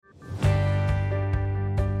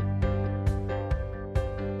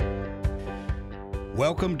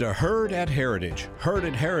Welcome to Heard at Heritage. Heard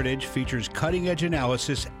at Heritage features cutting-edge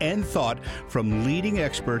analysis and thought from leading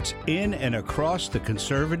experts in and across the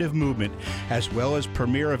conservative movement, as well as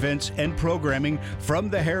premier events and programming from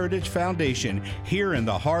the Heritage Foundation here in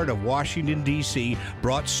the heart of Washington, D.C.,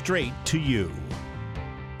 brought straight to you.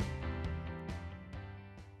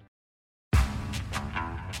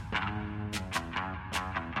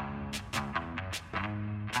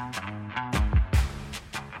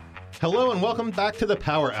 Hello and welcome back to the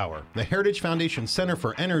Power Hour, the Heritage Foundation Center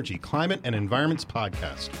for Energy, Climate, and Environment's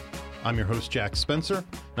podcast. I'm your host, Jack Spencer,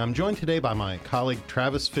 and I'm joined today by my colleague,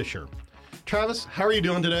 Travis Fisher. Travis, how are you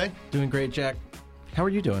doing today? Doing great, Jack. How are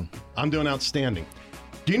you doing? I'm doing outstanding.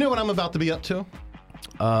 Do you know what I'm about to be up to?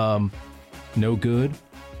 No good.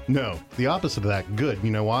 No, the opposite of that, good. You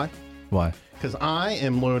know why? Why? Because I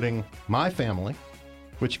am loading my family,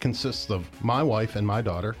 which consists of my wife and my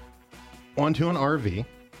daughter, onto an RV.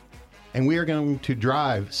 And we are going to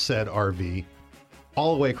drive said RV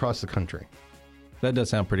all the way across the country. That does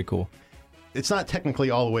sound pretty cool. It's not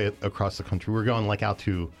technically all the way across the country. We're going like out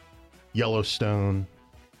to Yellowstone,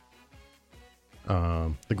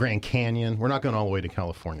 the Grand Canyon. We're not going all the way to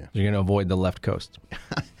California. You're going to avoid the left coast.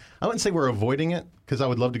 I wouldn't say we're avoiding it because I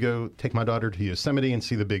would love to go take my daughter to Yosemite and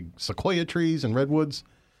see the big sequoia trees and redwoods.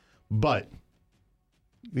 But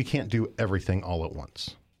we can't do everything all at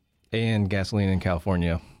once. And gasoline in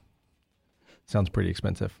California sounds pretty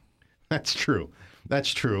expensive. That's true. That's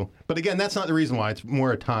true. But again, that's not the reason why. It's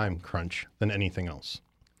more a time crunch than anything else.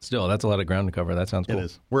 Still, that's a lot of ground to cover. That sounds cool. It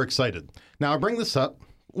is. We're excited. Now, I bring this up,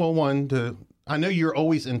 well, I know you're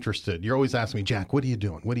always interested. You're always asking me, Jack, what are you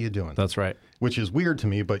doing? What are you doing? That's right. Which is weird to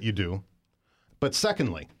me, but you do. But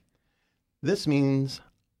secondly, this means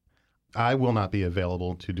I will not be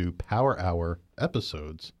available to do Power Hour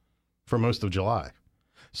episodes for most of July.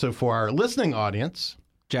 So for our listening audience,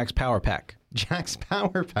 Jack's Power Pack. Jack's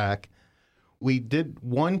Power Pack, we did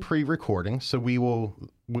one pre-recording, so we'll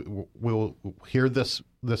hear this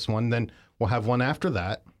one, then we'll have one after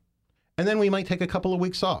that, and then we might take a couple of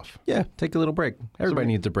weeks off. Yeah, take a little break. Everybody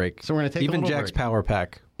needs a break. So we're going to take even a little Jack's break. Power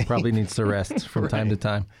Pack probably needs to rest from time to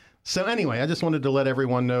time. So anyway, I just wanted to let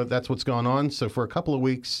everyone know that's what's going on. So for a couple of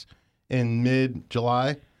weeks in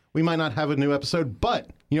mid-July, we might not have a new episode, but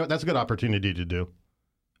you know what? That's a good opportunity to do.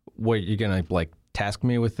 Wait, you're going to task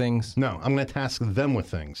me with things? No, I'm going to task them with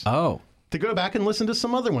things. Oh. To go back and listen to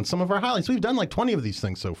some other ones, some of our highlights. We've done like 20 of these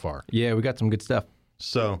things so far. Yeah, we got some good stuff.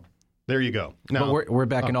 So there you go. Now, but we're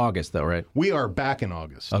back in August, though, right? We are back in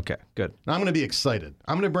August. Okay, good. Now, I'm going to be excited.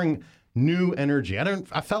 I'm going to bring new energy.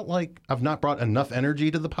 I felt like I've not brought enough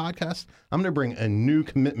energy to the podcast. I'm going to bring a new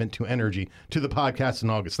commitment to energy to the podcast in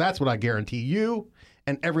August. That's what I guarantee you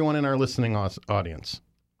and everyone in our listening audience.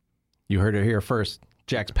 You heard it here first.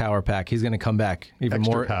 Jack's Power Pack. He's going to come back even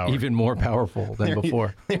more powerful than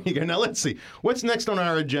before. There you go. Now let's see. What's next on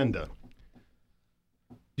our agenda?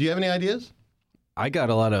 Do you have any ideas? I got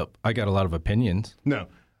a lot of opinions. No.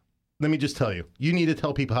 Let me just tell you. You need to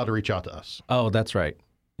tell people how to reach out to us. Oh, that's right.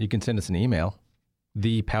 You can send us an email,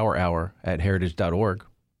 thepowerhour@heritage.org.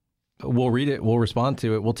 We'll read it. We'll respond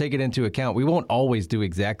to it. We'll take it into account. We won't always do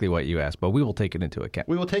exactly what you ask, but we will take it into account.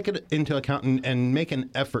 We will take it into account and make an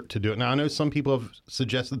effort to do it. Now, I know some people have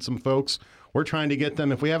suggested some folks. We're trying to get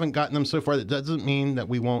them. If we haven't gotten them so far, that doesn't mean that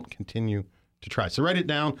we won't continue to try. So write it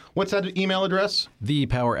down. What's that email address?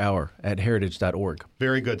 thepowerhour@heritage.org.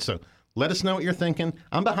 Very good. So let us know what you're thinking.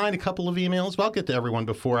 I'm behind a couple of emails, but I'll get to everyone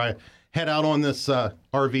before I head out on this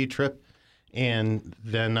RV trip. And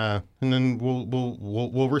then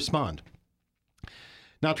we'll respond.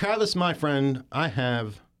 Now, Travis, my friend, I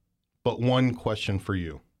have but one question for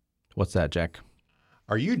you. What's that, Jack?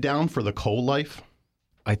 Are you down for the coal life?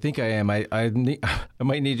 I think I am. I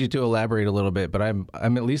might need you to elaborate a little bit, but I'm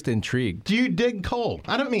at least intrigued. Do you dig coal?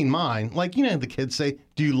 I don't mean mine. Like, you know, the kids say,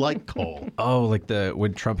 do you like coal? Oh, like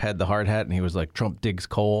when Trump had the hard hat and he was like, Trump digs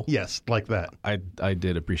coal? Yes, like that. I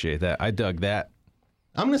did appreciate that. I dug that.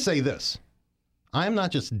 I'm going to say this. I'm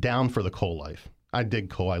not just down for the coal life. I dig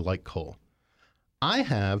coal. I like coal.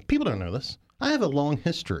 People don't know this, I have a long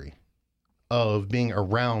history of being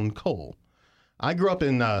around coal. I grew up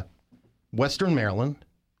in Western Maryland,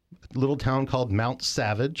 a little town called Mount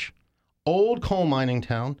Savage, old coal mining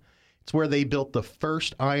town. It's where they built the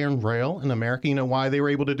first iron rail in America. You know why they were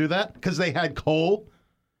able to do that? Because they had coal.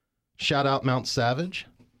 Shout out Mount Savage.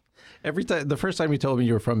 The first time you told me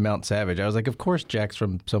you were from Mount Savage, I was like, of course Jack's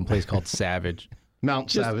from some place called Savage.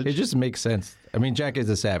 Savage. It just makes sense. I mean, Jack is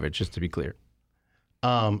a savage, just to be clear.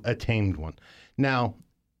 A tamed one. Now,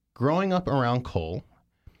 growing up around coal,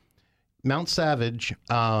 Mount Savage,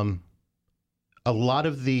 a lot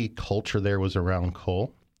of the culture there was around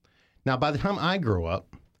coal. Now, by the time I grew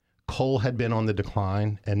up, coal had been on the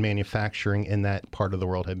decline and manufacturing in that part of the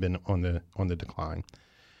world had been on the decline.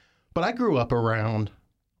 But I grew up around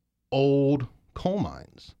old coal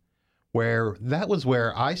mines where that was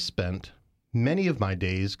where I spent many of my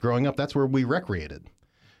days growing up. That's where we recreated.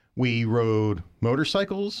 We rode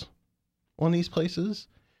motorcycles on these places.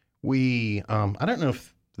 I don't know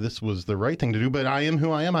if this was the right thing to do, but I am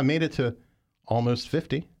who I am. I made it to almost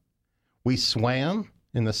 50. We swam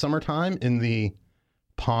in the summertime in the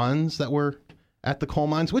ponds that were at the coal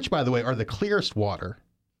mines, which, by the way, are the clearest water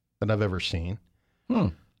that I've ever seen.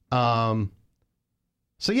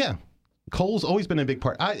 So, yeah, coal's always been a big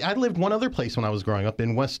part. I lived one other place when I was growing up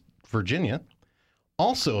in West Virginia,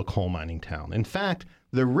 also a coal mining town. In fact,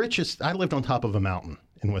 I lived on top of a mountain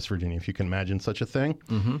in West Virginia, if you can imagine such a thing.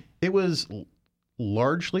 Mm-hmm. It was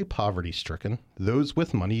largely poverty-stricken. Those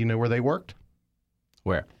with money, you know where they worked?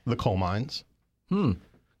 Where? The coal mines.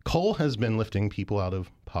 Coal has been lifting people out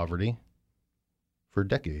of poverty for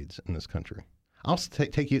decades in this country. I'll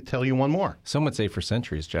tell you one more. Some would say for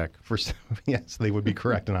centuries, Jack. Yes, they would be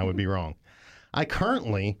correct, and I would be wrong. I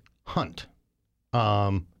currently hunt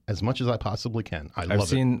as much as I possibly can. I've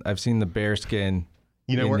seen the bear skin.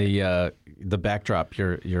 You know, in the backdrop.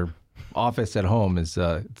 Your office at home is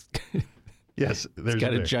yes, it's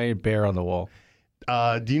got a giant bear on the wall.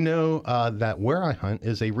 Do you know that where I hunt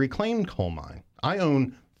is a reclaimed coal mine? I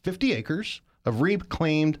own 50 acres of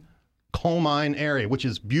reclaimed coal mine area, which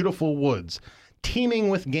is beautiful woods, teeming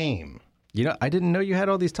with game. You know, I didn't know you had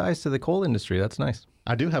all these ties to the coal industry. That's nice.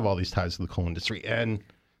 I do have all these ties to the coal industry. And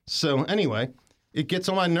so anyway, it gets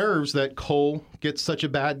on my nerves that coal gets such a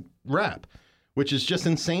bad rap, which is just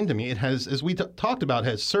insane to me. It has, as we talked about,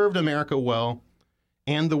 has served America well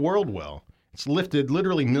and the world well. It's lifted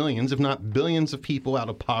literally millions, if not billions of people out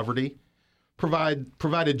of poverty,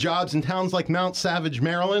 provided jobs in towns like Mount Savage,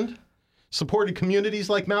 Maryland, supported communities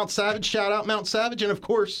like Mount Savage, shout out Mount Savage, and of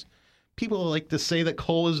course, people like to say that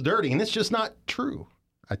coal is dirty, and it's just not true.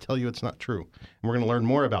 I tell you it's not true. And we're going to learn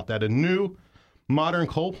more about that. A new modern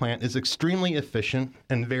coal plant is extremely efficient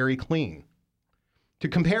and very clean. To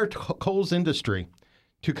compare coal's industry,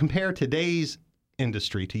 to compare today's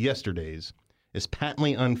industry to yesterday's, is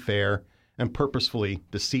patently unfair and purposefully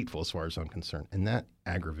deceitful as far as I'm concerned, and that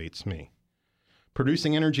aggravates me.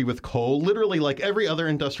 Producing energy with coal, literally like every other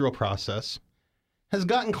industrial process, has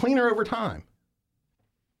gotten cleaner over time.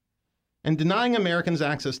 And denying Americans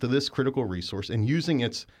access to this critical resource and using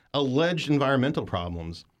its alleged environmental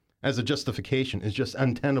problems as a justification is just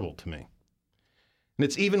untenable to me. And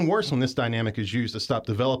it's even worse when this dynamic is used to stop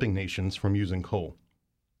developing nations from using coal.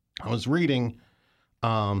 I was reading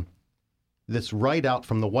this write-out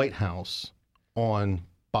from the White House on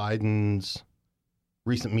Biden's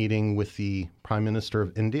recent meeting with the Prime Minister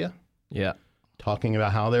of India. Yeah. Talking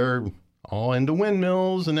about how they're all into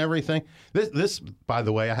windmills and everything. This, by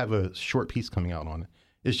the way, I have a short piece coming out on it.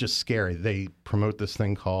 It's just scary. They promote this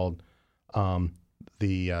thing called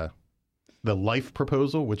the LIFE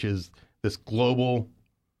proposal, which is this global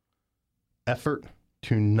effort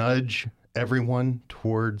to nudge everyone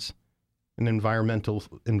towards an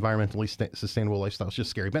environmentally sustainable lifestyle. It's just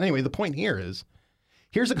scary. But anyway, the point here is,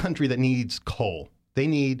 here's a country that needs coal. They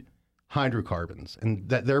need hydrocarbons, and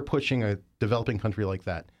that they're pushing a developing country like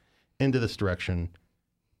that into this direction.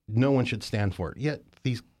 No one should stand for it. Yet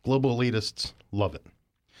these global elitists love it.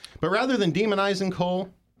 But rather than demonizing coal,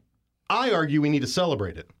 I argue we need to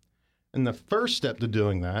celebrate it. And the first step to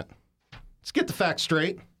doing that, let's get the facts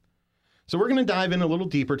straight. So we're going to dive in a little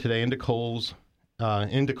deeper today into coal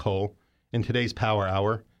in today's Power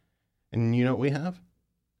Hour. And you know what we have?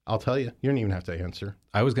 I'll tell you. You don't even have to answer.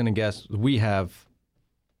 I was going to guess we have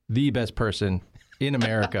the best person in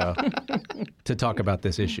America to talk about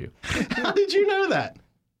this issue. How did you know that?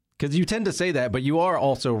 Because you tend to say that, but you are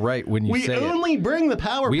also right when you say it. We only bring the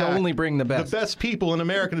power We pack, only bring the best. The best people in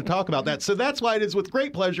America to talk about that. So that's why it is with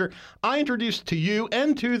great pleasure I introduce to you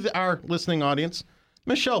and to our listening audience,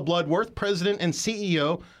 Michelle Bloodworth, President and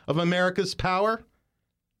CEO of America's Power,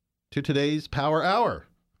 to today's Power Hour.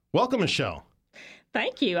 Welcome, Michelle.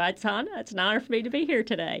 Thank you. It's an honor for me to be here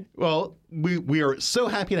today. Well, we are so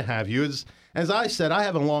happy to have you. As I said, I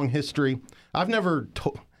have a long history. I've never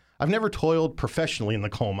toiled professionally in the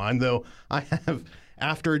coal mine, though I have,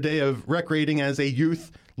 after a day of recreating as a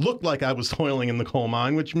youth, looked like I was toiling in the coal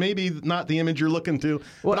mine, which maybe not the image you're looking to.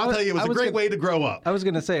 Well, but I'll tell you, it was a great way to grow up. I was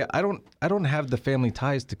going to say, I don't have the family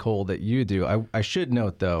ties to coal that you do. I should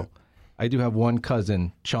note, though, I do have one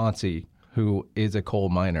cousin, Chauncey, who is a coal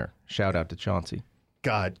miner. Shout out to Chauncey.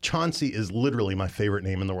 God, Chauncey is literally my favorite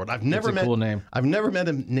name in the world. I've never met a cool name. I've never met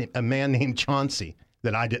a man named Chauncey.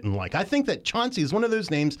 that I didn't like. I think that Chauncey is one of those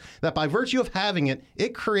names that by virtue of having it,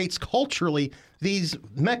 it creates culturally these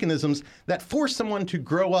mechanisms that force someone to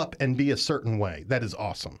grow up and be a certain way. That is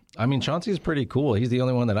awesome. I mean, Chauncey's pretty cool. He's the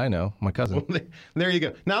only one that I know, my cousin. There you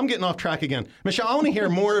go. Now I'm getting off track again. Michelle, I want to hear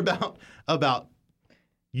more about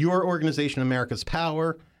your organization, America's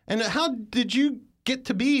Power, and how did you get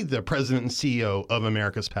to be the president and CEO of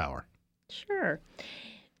America's Power? Sure.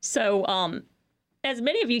 So, as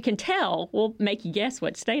many of you can tell, we'll make you guess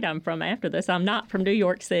what state I'm from after this. I'm not from New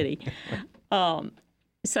York City.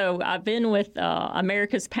 So I've been with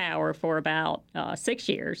America's Power for about 6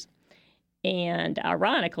 years. And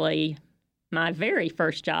ironically, my very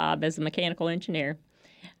first job as a mechanical engineer,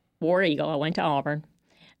 War Eagle, I went to Auburn,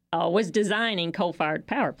 was designing coal-fired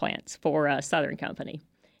power plants for a Southern Company.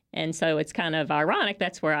 And so it's kind of ironic.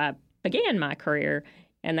 That's where I began my career,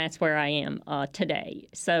 and that's where I am today.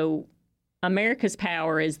 So America's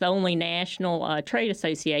Power is the only national trade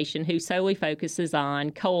association who solely focuses on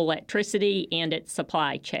coal electricity and its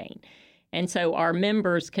supply chain. And so our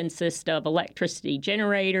members consist of electricity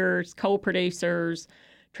generators, coal producers,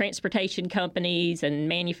 transportation companies, and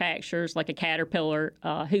manufacturers like a Caterpillar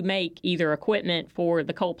who make either equipment for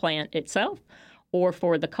the coal plant itself or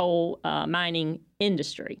for the coal mining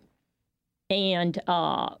industry. And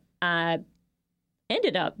I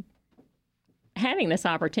ended up having this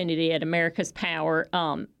opportunity at America's Power.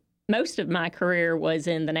 Most of my career was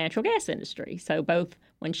in the natural gas industry. So both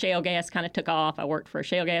when shale gas kind of took off, I worked for a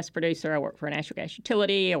shale gas producer, I worked for a natural gas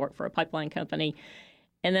utility, I worked for a pipeline company,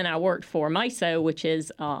 and then I worked for MISO, which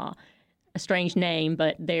is a strange name,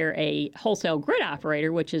 but they're a wholesale grid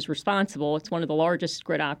operator, which is responsible. It's one of the largest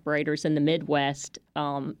grid operators in the Midwest,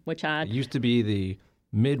 which I... It used to be the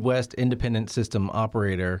Midwest Independent System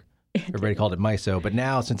Operator. Everybody called it MISO, but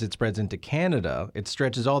now since it spreads into Canada, it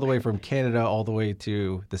stretches all the way from Canada all the way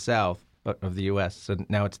to the south of the U.S. So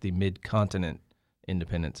now it's the Mid-Continent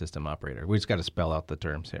Independent System Operator. We just got to spell out the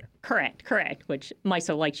terms here. Correct, which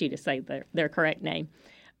MISO likes you to say their correct name.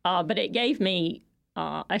 But it gave me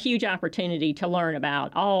a huge opportunity to learn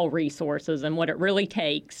about all resources and what it really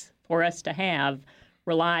takes for us to have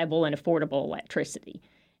reliable and affordable electricity.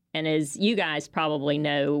 And as you guys probably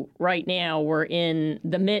know, right now we're in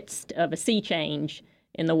the midst of a sea change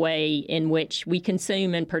in the way in which we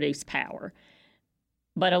consume and produce power.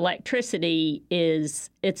 But electricity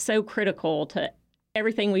it's so critical to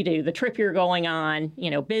everything we do, the trip you're going on,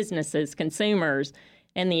 businesses, consumers,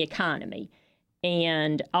 and the economy.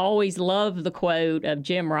 And I always love the quote of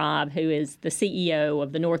Jim Robb, who is the CEO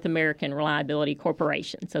of the North American Reliability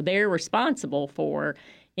Corporation. So they're responsible for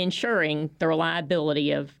ensuring the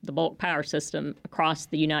reliability of the bulk power system across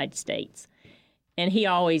the United States. And he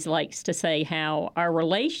always likes to say how our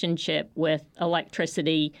relationship with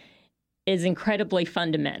electricity is incredibly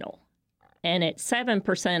fundamental. And it's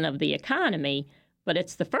 7% of the economy, but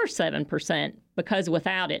it's the first 7% because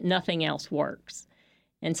without it, nothing else works.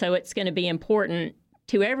 And so it's going to be important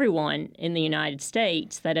to everyone in the United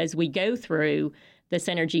States that as we go through this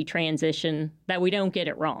energy transition, that we don't get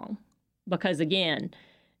it wrong. Because again,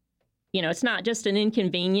 it's not just an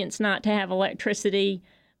inconvenience not to have electricity,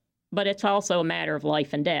 but it's also a matter of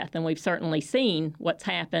life and death. And we've certainly seen what's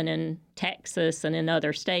happened in Texas and in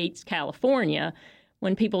other states, California,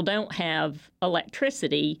 when people don't have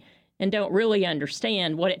electricity and don't really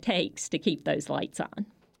understand what it takes to keep those lights on.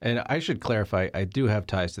 And I should clarify, I do have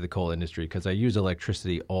ties to the coal industry because I use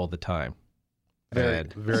electricity all the time. Very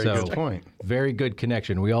good point. Very good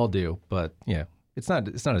connection. We all do, but it's not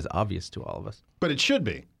as obvious to all of us. But it should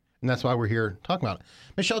be. And that's why we're here talking about it.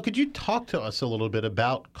 Michelle, could you talk to us a little bit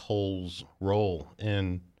about coal's role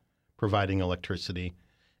in providing electricity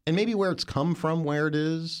and maybe where it's come from, where it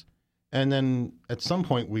is? And then at some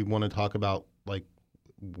point we want to talk about,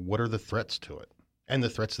 what are the threats to it and the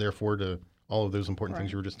threats, therefore, to all of those important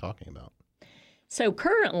things you were just talking about. So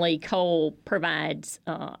currently, coal provides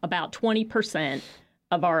about 20%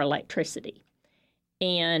 of our electricity.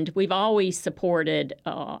 And we've always supported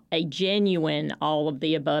a genuine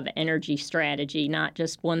all-of-the-above energy strategy, not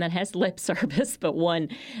just one that has lip service, but one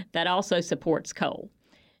that also supports coal.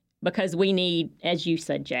 Because we need, as you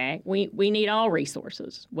said, Jack, we need all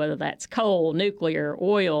resources, whether that's coal, nuclear,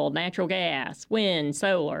 oil, natural gas, wind,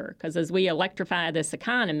 solar. Because as we electrify this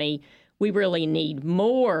economy, we really need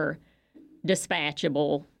more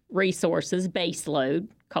dispatchable resources, baseload,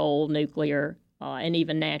 coal, nuclear, and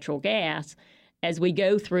even natural gas, as we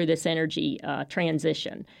go through this energy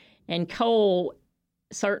transition. And coal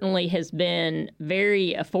certainly has been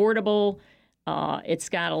very affordable. It's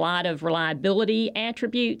got a lot of reliability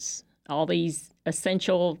attributes, all these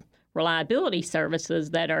essential reliability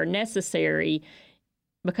services that are necessary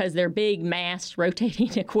because they're big mass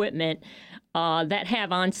rotating equipment that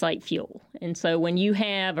have on-site fuel. And so when you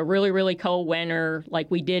have a really, really cold winter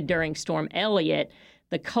like we did during Storm Elliott,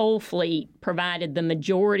 the coal fleet provided the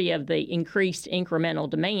majority of the increased incremental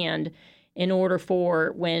demand in order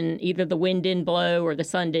for when either the wind didn't blow or the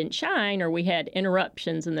sun didn't shine or we had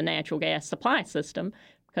interruptions in the natural gas supply system,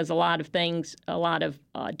 because a lot of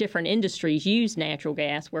different industries use natural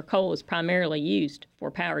gas where coal is primarily used for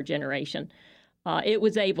power generation. It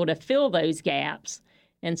was able to fill those gaps.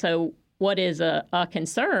 And so what is a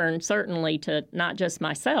concern, certainly to not just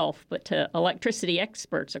myself, but to electricity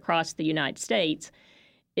experts across the United States,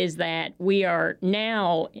 is that we are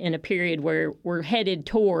now in a period where we're headed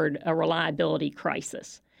toward a reliability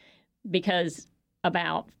crisis, because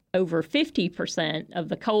about over 50% of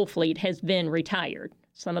the coal fleet has been retired.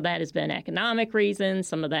 Some of that has been economic reasons.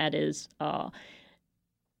 Some of that is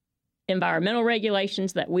environmental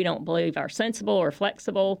regulations that we don't believe are sensible or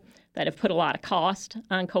flexible, that have put a lot of cost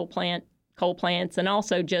on coal plants. And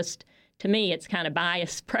also just, to me, it's kind of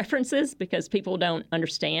biased preferences because people don't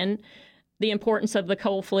understand the importance of the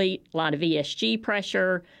coal fleet, a lot of ESG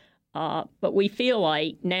pressure. But we feel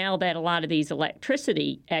like now that a lot of these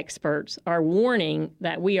electricity experts are warning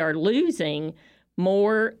that we are losing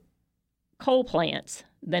more coal plants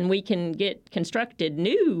than we can get constructed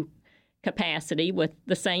new capacity with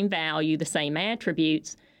the same value, the same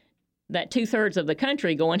attributes, that 2/3 of the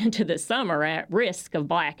country going into this summer are at risk of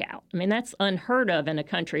blackout. I mean, that's unheard of in a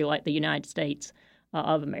country like the United States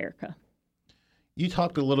of America. You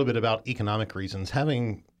talked a little bit about economic reasons.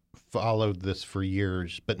 Having followed this for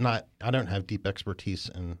years, but I don't have deep expertise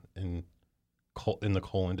in the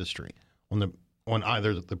coal industry on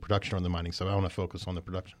either the production or the mining side. I want to focus on the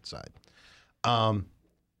production side.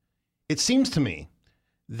 It seems to me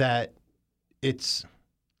that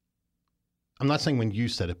I'm not saying when you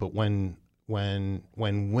said it, but when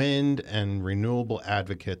wind and renewable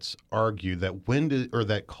advocates argue that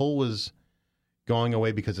that coal is going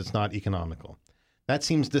away because it's not economical, that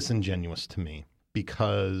seems disingenuous to me,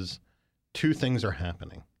 because two things are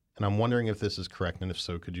happening, and I'm wondering if this is correct, and if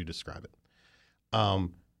so, could you describe it?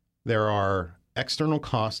 There are external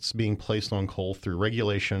costs being placed on coal through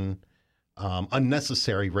regulation,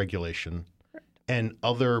 unnecessary regulation, and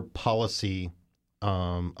other policy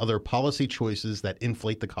choices that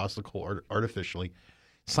inflate the cost of coal artificially.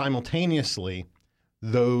 Simultaneously,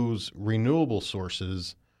 those renewable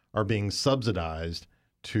sources are being subsidized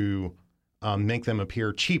to make them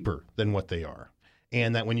appear cheaper than what they are.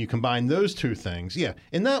 And that when you combine those two things,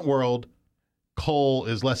 in that world, coal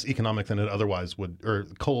is less economic than it otherwise would, or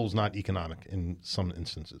coal is not economic in some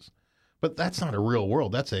instances. But that's not a real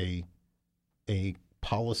world. That's a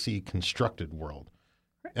policy constructed world.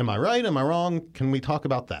 Am I right? Am I wrong? Can we talk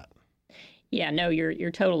about that? Yeah, no,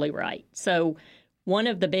 you're totally right. So one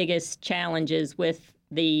of the biggest challenges with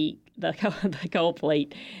the coal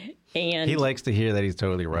fleet, and he likes to hear that he's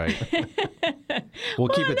totally right. We'll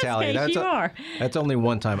keep a tally. That's only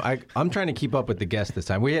one time. I'm trying to keep up with the guest this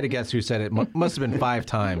time. We had a guest who said it must have been 5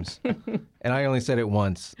 times, and I only said it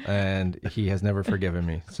once, and he has never forgiven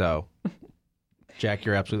me. So, Jack,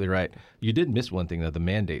 you're absolutely right. You did miss one thing, though, the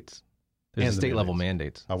mandates. There's state level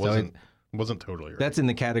mandates. I wasn't totally right. That's in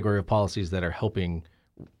the category of policies that are helping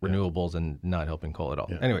renewables and not helping coal at all.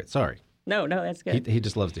 Yeah. Anyway, sorry. No, that's good. He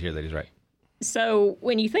just loves to hear that he's right. So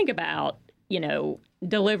when you think about,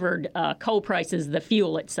 delivered coal prices, the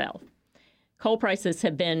fuel itself, coal prices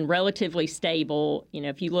have been relatively stable.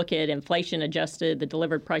 If you look at inflation adjusted, the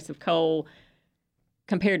delivered price of coal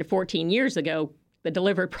compared to 14 years ago, the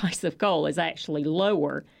delivered price of coal is actually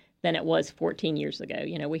lower than it was 14 years ago.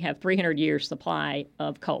 We have 300 years supply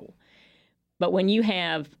of coal. But when you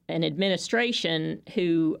have an administration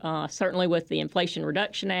who, certainly with the Inflation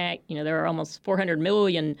Reduction Act, there are almost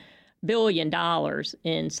 $400 billion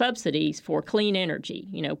in subsidies for clean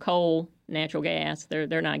energy. Coal, natural gas,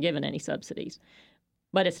 they're not given any subsidies.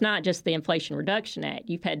 But it's not just the Inflation Reduction Act.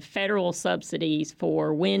 You've had federal subsidies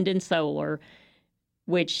for wind and solar,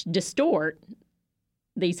 which distort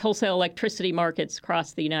these wholesale electricity markets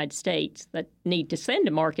across the United States that need to send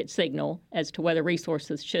a market signal as to whether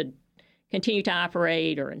resources should continue to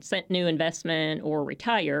operate or incent new investment or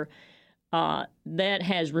retire. That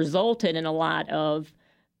has resulted in a lot of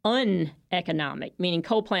uneconomic, meaning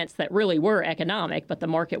coal plants that really were economic, but the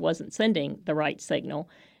market wasn't sending the right signal.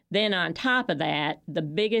 Then on top of that, the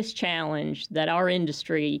biggest challenge that our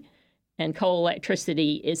industry and coal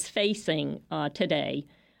electricity is facing today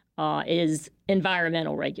is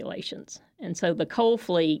environmental regulations. And so the coal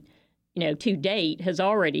fleet, to date has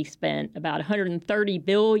already spent about $130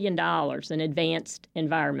 billion in advanced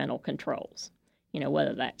environmental controls.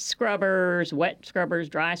 whether that's scrubbers, wet scrubbers,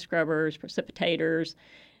 dry scrubbers, precipitators,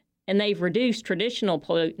 and they've reduced traditional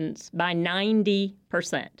pollutants by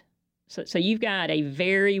 90%. So you've got a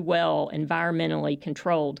very well environmentally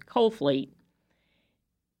controlled coal fleet.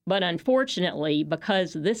 But unfortunately,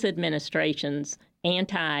 because this administration's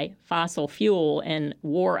anti-fossil fuel and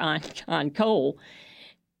war on coal,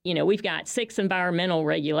 we've got 6 environmental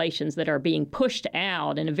regulations that are being pushed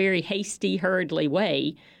out in a very hasty, hurriedly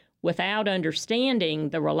way without understanding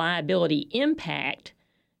the reliability impact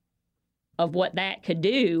of what that could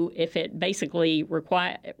do if it basically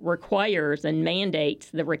requires and mandates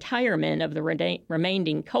the retirement of the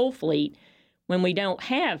remaining coal fleet when we don't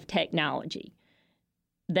have technology.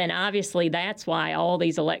 Then obviously that's why all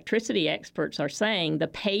these electricity experts are saying the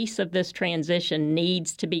pace of this transition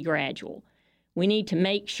needs to be gradual. We need to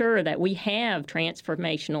make sure that we have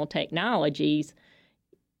transformational technologies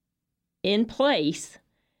in place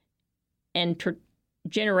and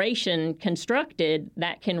generation constructed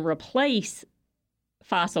that can replace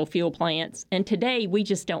fossil fuel plants. And today, we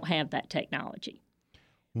just don't have that technology.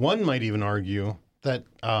 One might even argue that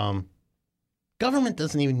government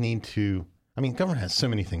doesn't even need to. Government has so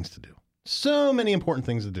many things to do, so many important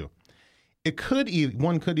things to do.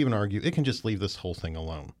 One could even argue it can just leave this whole thing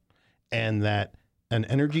alone, and that an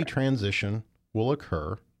energy transition will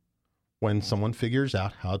occur when someone figures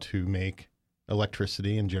out how to make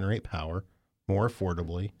electricity and generate power more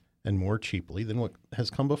affordably and more cheaply than what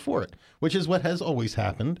has come before it, which is what has always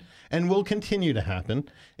happened and will continue to happen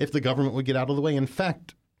if the government would get out of the way. In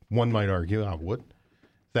fact, one might argue,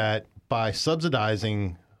 that by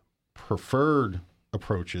subsidizing preferred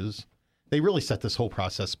approaches, they really set this whole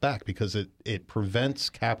process back because it prevents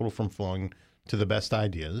capital from flowing to the best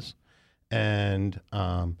ideas and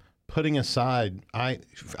putting aside,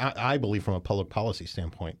 I believe from a public policy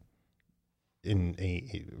standpoint, in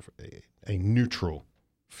a neutral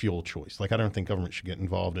fuel choice. Like, I don't think government should get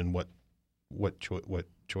involved in what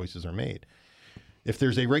choices are made. If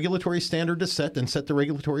there's a regulatory standard to set, then set the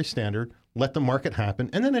regulatory standard, let the market happen,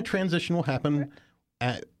 and then a transition will happen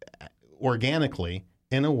organically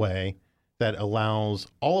in a way that allows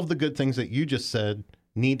all of the good things that you just said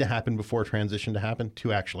need to happen before transition to happen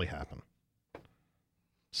to actually happen.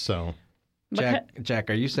 So,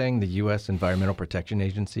 Jack, are you saying the U.S. Environmental Protection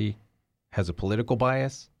Agency has a political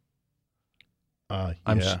bias? Yeah.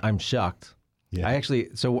 I'm shocked. Yeah.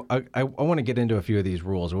 I want to get into a few of these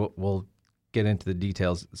rules. We'll get into the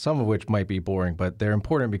details, some of which might be boring, but they're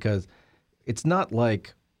important because it's not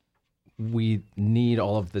like we need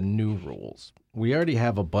all of the new rules. We already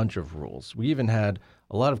have a bunch of rules. We even had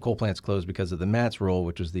a lot of coal plants closed because of the MATS rule,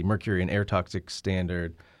 which was the mercury and air toxic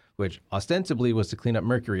standard, which ostensibly was to clean up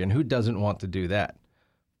mercury. And who doesn't want to do that?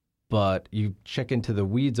 But you check into the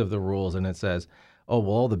weeds of the rules and it says, oh,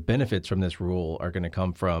 well, all the benefits from this rule are going to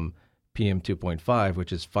come from PM 2.5,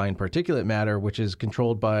 which is fine particulate matter, which is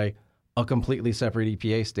controlled by a completely separate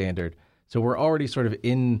EPA standard. So we're already sort of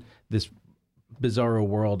in this bizarro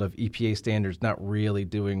world of EPA standards not really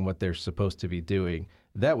doing what they're supposed to be doing.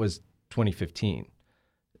 That was 2015.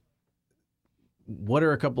 What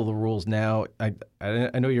are a couple of the rules now? I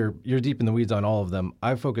know you're deep in the weeds on all of them.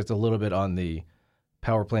 I've focused a little bit on the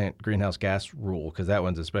power plant greenhouse gas rule because that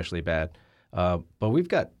one's especially bad. But we've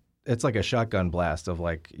got, it's like a shotgun blast of,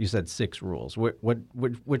 like you said, 6 rules.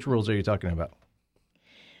 Which rules are you talking about?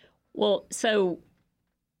 Well, so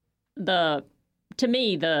to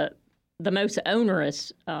me the most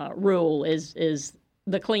onerous rule is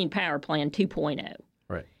the Clean Power Plan 2.0.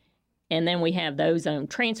 Right. And then we have the Ozone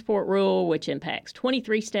Transport Rule, which impacts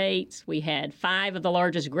 23 states. We had 5 of the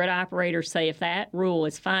largest grid operators say if that rule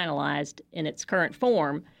is finalized in its current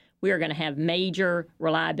form, we are going to have major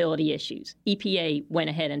reliability issues. EPA went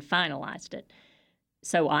ahead and finalized it.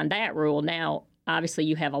 So on that rule, now, obviously,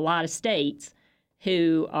 you have a lot of states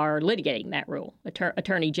who are litigating that rule,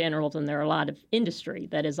 attorney generals, and there are a lot of industry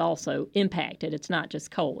that is also impacted. It's not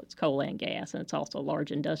just coal, it's coal and gas, and it's also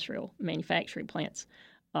large industrial manufacturing plants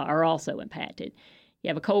are also impacted. You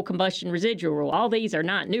have a coal combustion residual rule. All these are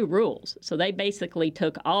not new rules. So they basically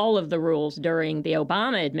took all of the rules during the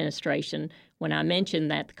Obama administration when I mentioned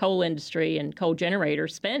that the coal industry and coal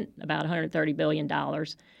generators spent about $130 billion.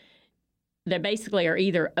 They basically are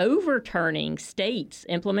either overturning states'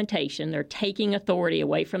 implementation, they're taking authority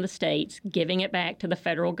away from the states, giving it back to the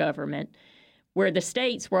federal government, where the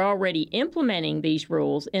states were already implementing these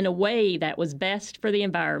rules in a way that was best for the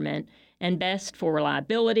environment and best for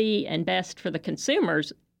reliability and best for the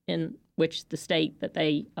consumers in which the state that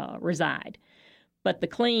they reside. But the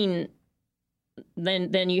Clean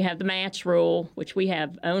then you have the match rule, which we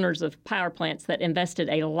have owners of power plants that invested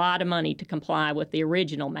a lot of money to comply with the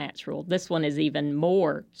original match rule. This one is even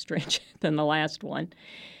more stringent than the last one.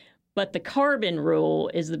 But the carbon rule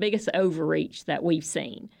is the biggest overreach that we've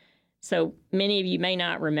seen. So many of you may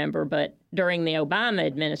not remember, but during the Obama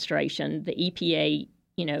administration, the EPA,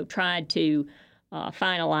 tried to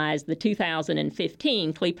finalize the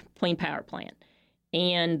 2015 Clean Power Plan.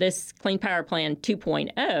 And this Clean Power Plan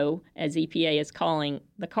 2.0, as EPA is calling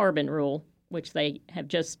the carbon rule, which they have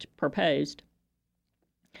just proposed,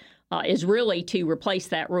 is really to replace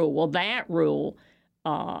that rule. Well, that rule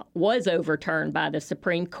was overturned by the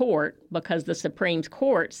Supreme Court because the Supreme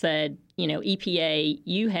Court said, EPA,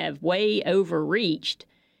 you have way overreached,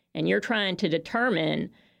 and you're trying to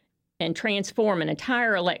determine and transform an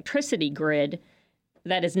entire electricity grid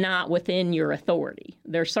that is not within your authority.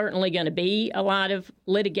 There's certainly going to be a lot of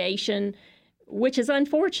litigation, which is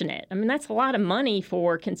unfortunate. I mean, that's a lot of money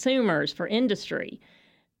for consumers, for industry.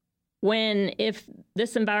 If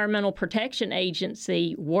this Environmental Protection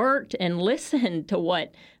Agency worked and listened to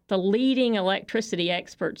what the leading electricity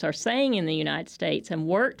experts are saying in the United States and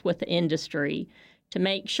worked with the industry to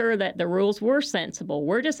make sure that the rules were sensible.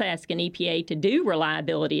 We're just asking EPA to do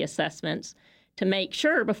reliability assessments to make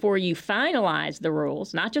sure before you finalize the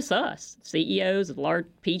rules, not just us, CEOs of large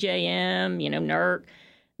PJM, NERC,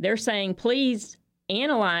 they're saying, please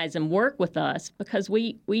analyze and work with us because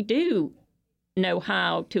we do know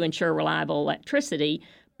how to ensure reliable electricity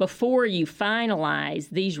before you finalize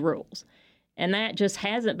these rules. And that just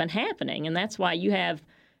hasn't been happening. And that's why you have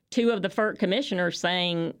two of the FERC commissioners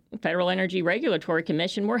saying, Federal Energy Regulatory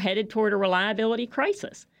Commission, we're headed toward a reliability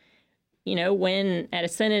crisis. When at a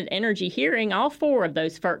Senate Energy hearing, all four of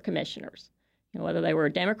those FERC commissioners, whether they were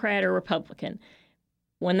a Democrat or Republican,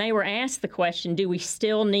 when they were asked the question, do we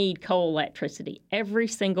still need coal electricity? Every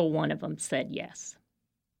single one of them said yes.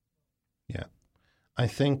 Yeah. I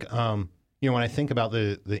think, when I think about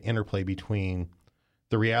the interplay between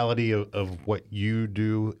the reality of what you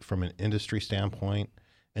do from an industry standpoint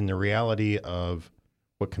and the reality of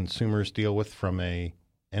what consumers deal with from a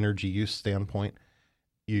energy use standpoint,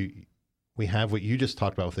 we have what you just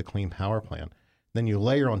talked about with the Clean Power Plan. Then you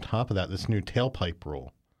layer on top of that this new tailpipe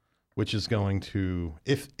rule, which is going to,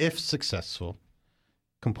 if successful,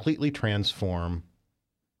 completely transform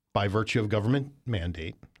by virtue of government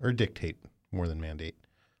mandate or dictate more than mandate,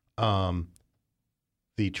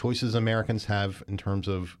 the choices Americans have in terms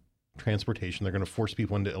of transportation. They're going to force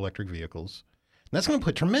people into electric vehicles. And that's going to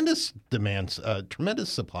put tremendous demands, tremendous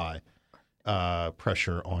supply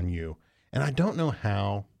pressure on you. And I don't know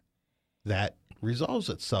how that resolves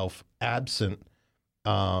itself absent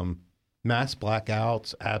mass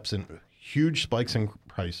blackouts, absent huge spikes in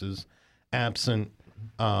prices, absent,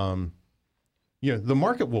 the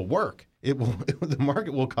market will work. The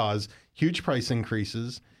market will cause huge price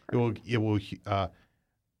increases. New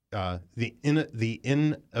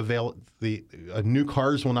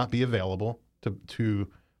cars will not be available to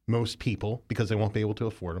most people because they won't be able to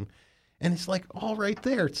afford them. And it's like all right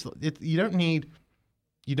there. You don't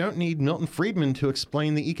need Milton Friedman to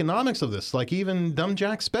explain the economics of this. Like even dumb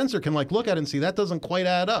Jack Spencer can look at it and see that doesn't quite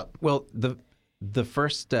add up. Well, the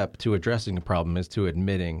first step to addressing a problem is to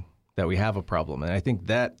admitting that we have a problem. And I think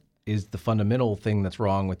that is the fundamental thing that's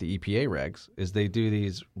wrong with the EPA regs, is they do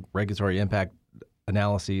these regulatory impact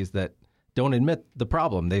analyses that don't admit the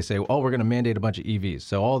problem. They say, oh, we're going to mandate a bunch of EVs,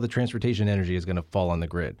 so all the transportation energy is going to fall on the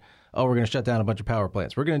grid. Oh, we're going to shut down a bunch of power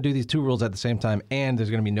plants. We're going to do these two rules at the same time, and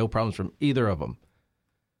there's going to be no problems from either of them.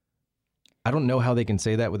 I don't know how they can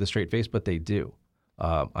say that with a straight face, but they do.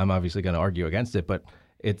 I'm obviously going to argue against it, but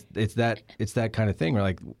it's that kind of thing where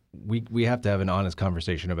like we have to have an honest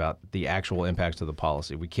conversation about the actual impacts of the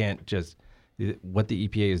policy. We can't just what the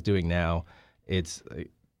EPA is doing now. It's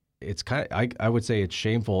kind of I would say it's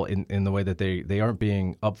shameful in the way that they aren't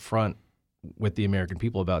being upfront with the American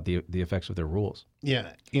people about the effects of their rules.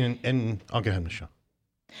 Yeah, and I'll go ahead, Michelle.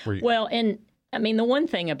 Well, and I mean the one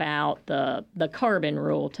thing about the carbon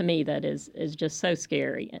rule to me that is just so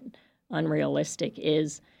scary and unrealistic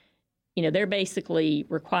is, they're basically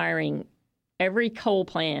requiring every coal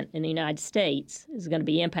plant in the United States is going to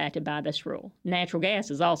be impacted by this rule. Natural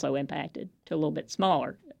gas is also impacted to a little bit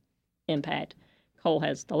smaller impact. Coal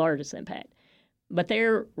has the largest impact. But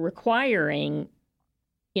they're requiring,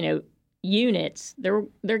 units.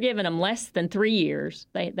 They're giving them less than 3 years.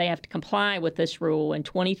 They have to comply with this rule in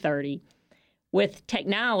 2030 with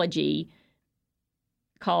technology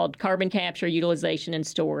called carbon capture, utilization, and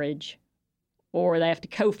storage, or they have to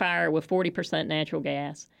co-fire with 40% natural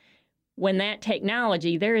gas. When that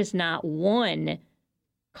technology, there is not one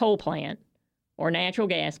coal plant or natural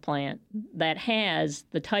gas plant that has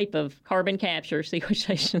the type of carbon capture,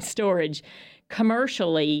 sequestration, storage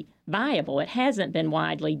commercially viable. It hasn't been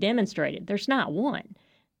widely demonstrated. There's not one.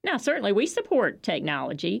 Now, certainly we support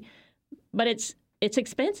technology, but it's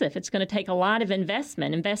expensive. It's going to take a lot of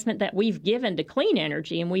investment that we've given to clean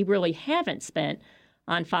energy, and we really haven't spent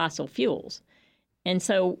on fossil fuels. And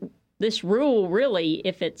so this rule really,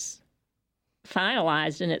 if it's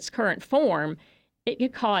finalized in its current form, it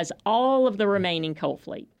could cause all of the remaining coal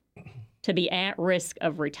fleet to be at risk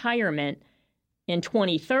of retirement in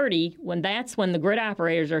 2030, when the grid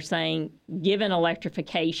operators are saying, given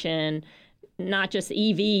electrification, not just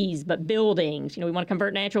EVs, but buildings, we want to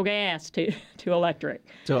convert natural gas to electric.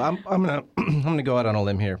 So I'm gonna go out on a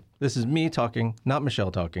limb here. This is me talking, not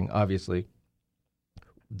Michelle talking, obviously.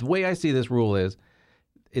 The way I see this rule is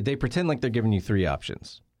they pretend like they're giving you three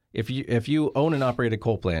options. If you own and operate a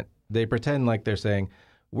coal plant, they pretend like they're saying,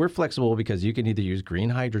 we're flexible because you can either use green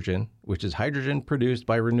hydrogen, which is hydrogen produced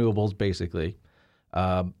by renewables, basically.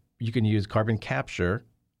 You can use carbon capture,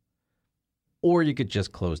 or you could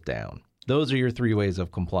just close down. Those are your three ways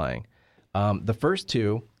of complying. The first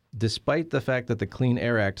two, despite the fact that the Clean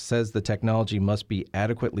Air Act says the technology must be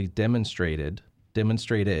adequately demonstrated,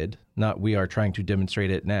 not we are trying to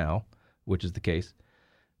demonstrate it now, which is the case,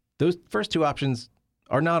 those first two options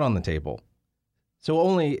are not on the table. So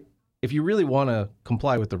only if you really want to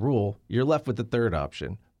comply with the rule, you're left with the third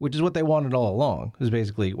option, which is what they wanted all along, is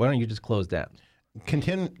basically, why don't you just close down?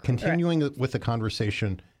 Continuing with the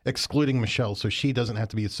conversation, excluding Michelle so she doesn't have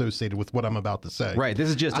to be associated with what I'm about to say. Right. This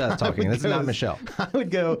is just us talking. This is not Michelle. I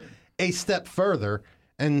would go a step further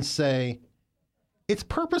and say it's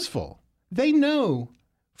purposeful. They know,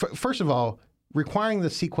 first of all, requiring the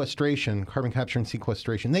sequestration, carbon capture and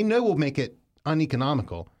sequestration, they know will make it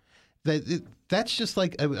uneconomical. That's just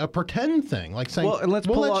like a pretend thing, like saying, let's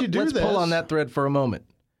pull on that thread for a moment.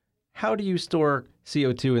 How do you store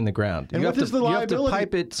CO2 in the ground? And what is the liability? You have to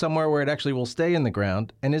pipe it somewhere where it actually will stay in the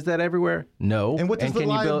ground. And is that everywhere? No. And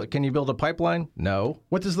can you build a pipeline? No.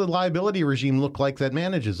 What does the liability regime look like that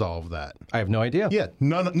manages all of that? I have no idea. Yeah,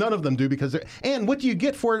 none of them do and what do you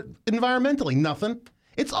get for it environmentally? Nothing.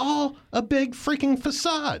 It's all a big freaking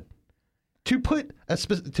facade to put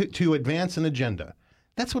to advance an agenda.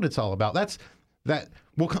 That's what it's all about.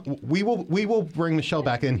 We will bring Michelle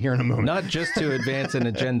back in here in a moment. Not just to advance an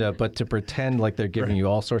agenda, but to pretend like they're giving you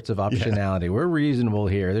all sorts of optionality. Yeah. We're reasonable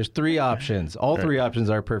here. There's three options. All three options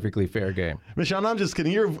are perfectly fair game. Michelle, I'm just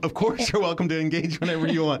kidding. Of course, you're welcome to engage whenever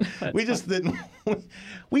you want. We just didn't.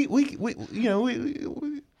 We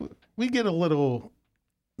get a little.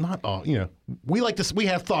 Not all. We like to. We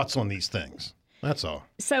have thoughts on these things. That's all.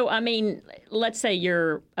 So, I mean, let's say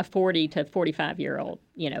you're a 40 to 45-year-old,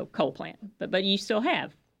 coal plant, but you still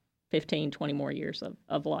have 15, 20 more years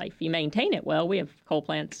of life. You maintain it well. We have coal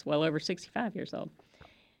plants well over 65 years old.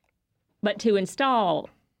 But to install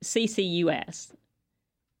CCUS,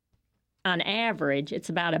 on average, it's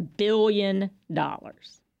about $1 billion. $1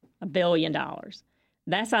 billion.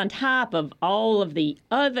 That's on top of all of the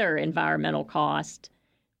other environmental costs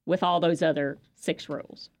with all those other 6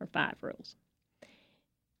 rules or 5 rules.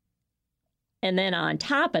 And then on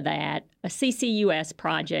top of that, a CCUS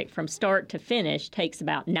project from start to finish takes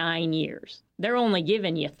about 9 years. They're only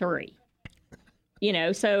giving you 3.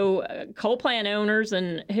 So coal plant owners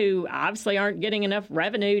and who obviously aren't getting enough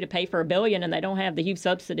revenue to pay for $1 billion, and they don't have the huge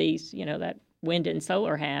subsidies, that wind and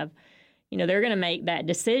solar have, they're going to make that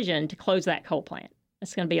decision to close that coal plant.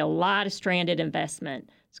 It's going to be a lot of stranded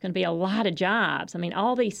investment. It's going to be a lot of jobs. I mean,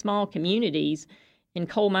 all these small communities in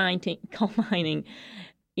coal mining,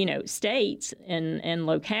 states and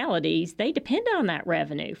localities, they depend on that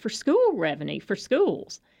revenue for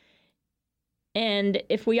schools. And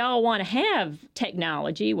if we all want to have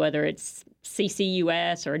technology, whether it's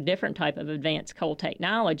CCUS or a different type of advanced coal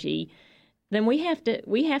technology, then we have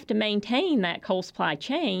to maintain that coal supply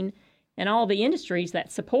chain and all the industries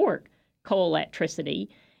that support coal electricity.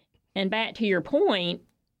 And back to your point,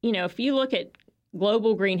 if you look at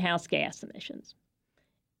global greenhouse gas emissions,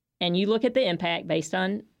 and you look at the impact based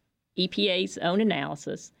on EPA's own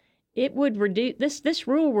analysis, it would reduce this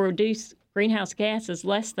rule will reduce greenhouse gases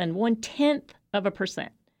less than 0.1%,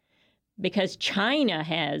 because China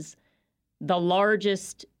has the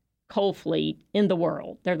largest coal fleet in the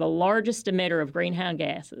world. They're the largest emitter of greenhouse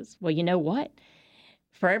gases. Well, you know what?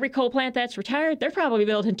 For every coal plant that's retired, they're probably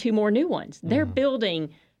building 2 more new ones. They're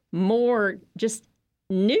building more just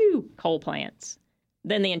new coal plants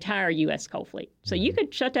than the entire U.S. coal fleet. So you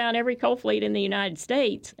could shut down every coal fleet in the United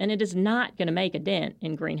States, and it is not going to make a dent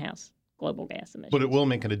in greenhouse global gas emissions. But it will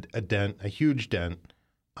make a dent, a huge dent,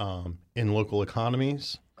 in local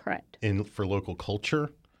economies. Correct. for local culture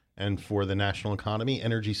and for the national economy,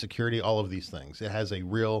 energy security, all of these things. It has a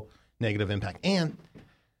real negative impact. And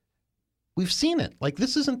we've seen it. Like,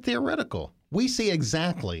 this isn't theoretical. We see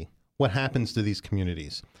exactly what happens to these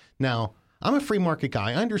communities. Now, I'm a free market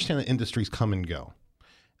guy. I understand that industries come and go.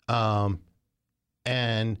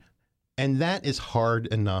 And that is hard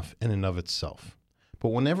enough in and of itself. But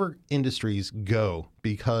whenever industries go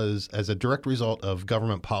because as a direct result of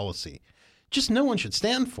government policy, just no one should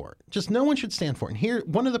stand for it. Just no one should stand for it. And here,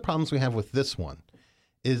 one of the problems we have with this one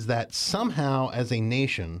is that somehow as a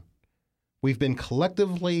nation, we've been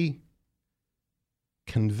collectively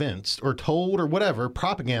convinced or told or whatever,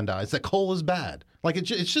 propagandized that coal is bad. Like, it's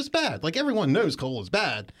just bad. Like, everyone knows coal is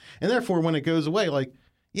bad. And therefore, when it goes away, like,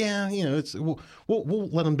 yeah, we'll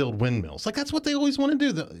let them build windmills. Like, that's what they always want to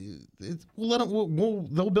do.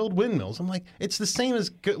 They'll build windmills. I'm like, it's the same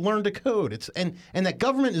as learn to code. And that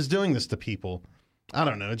government is doing this to people. I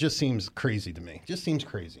don't know. It just seems crazy to me. It just seems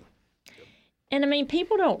crazy. And I mean,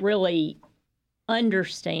 people don't really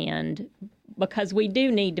understand, because we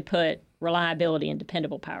do need to put reliability and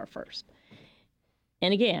dependable power first.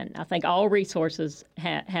 And again, I think all resources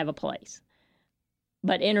have a place.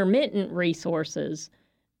 But intermittent resources,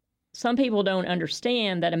 some people don't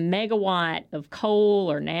understand that a megawatt of coal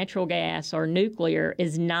or natural gas or nuclear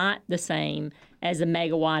is not the same as a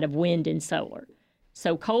megawatt of wind and solar.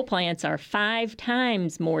 So coal plants are 5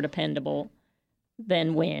 times more dependable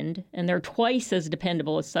than wind, and they're twice as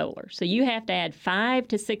dependable as solar. So you have to add 5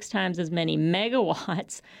 to 6 times as many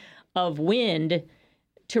megawatts of wind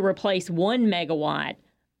to replace 1 megawatt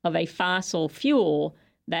of a fossil fuel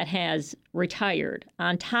that has retired.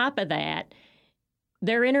 On top of that,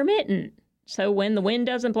 they're intermittent. So when the wind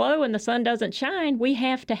doesn't blow and the sun doesn't shine, we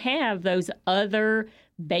have to have those other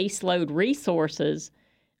baseload resources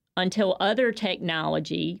until other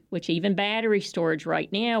technology, which even battery storage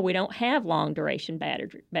right now, we don't have long duration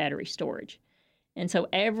battery storage. And so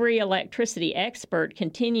every electricity expert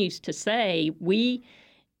continues to say we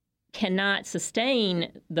cannot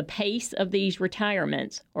sustain the pace of these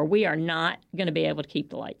retirements, or we are not going to be able to keep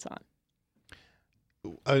the lights on.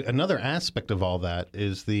 Another aspect of all that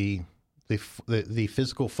is the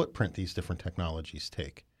physical footprint these different technologies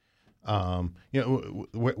take.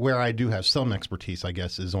 Where I do have some expertise, I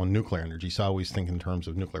guess, is on nuclear energy. So I always think in terms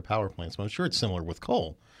of nuclear power plants, but I'm sure it's similar with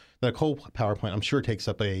coal. The coal power plant, I'm sure, takes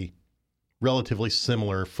up a relatively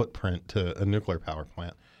similar footprint to a nuclear power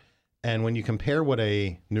plant. And when you compare what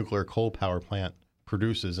a nuclear coal power plant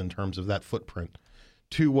produces in terms of that footprint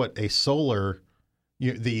to what a solar,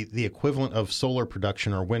 the equivalent of solar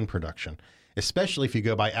production or wind production, especially if you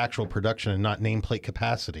go by actual production and not nameplate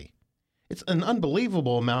capacity, it's an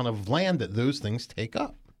unbelievable amount of land that those things take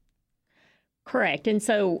up. Correct. And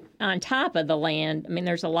so on top of the land, I mean,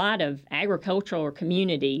 there's a lot of agricultural or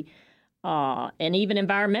community and even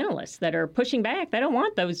environmentalists that are pushing back. They don't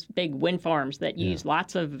want those big wind farms that use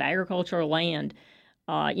lots of agricultural land.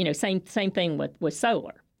 Same thing with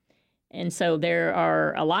solar. And so there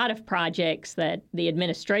are a lot of projects that the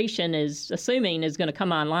administration is assuming is going to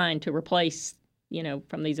come online to replace,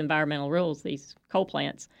 from these environmental rules, these coal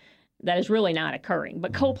plants. That is really not occurring.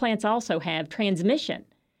 But coal plants also have transmission.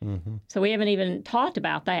 Mm-hmm. So we haven't even talked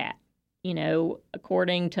about that.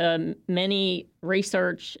 According to many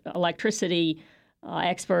research electricity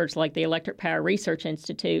experts like the Electric Power Research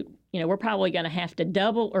Institute, we're probably going to have to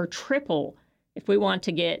double or triple if we want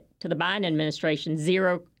to get to the Biden administration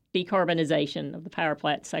zero decarbonization of the power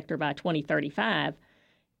plant sector by 2035,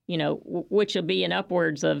 which will be in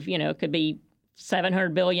upwards of, could be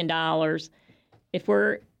 $700 billion. If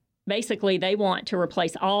we're basically, they want to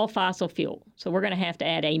replace all fossil fuel. So we're going to have to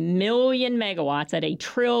add 1 million megawatts at $1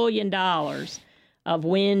 trillion of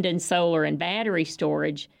wind and solar and battery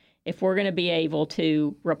storage if we're going to be able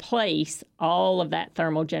to replace all of that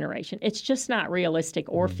thermal generation. It's just not realistic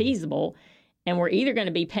or feasible. And we're either going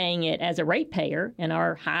to be paying it as a ratepayer in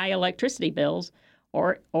our high electricity bills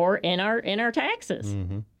or in our taxes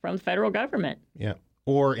from the federal government. Yeah.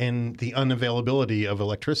 Or in the unavailability of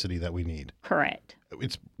electricity that we need. Correct.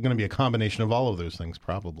 It's going to be a combination of all of those things,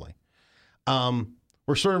 probably.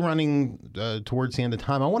 We're sort of running towards the end of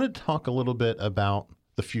time. I wanted to talk a little bit about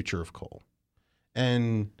the future of coal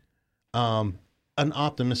and an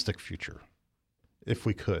optimistic future, if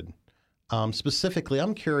we could. Specifically,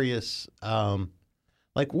 I'm curious,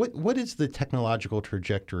 what is the technological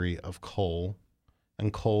trajectory of coal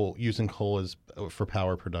and using coal as for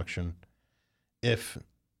power production if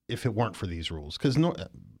it weren't for these rules? Because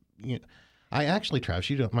I actually, Travis,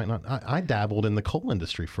 might not. I dabbled in the coal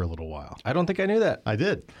industry for a little while. I don't think I knew that. I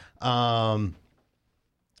did, but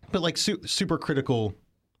like supercritical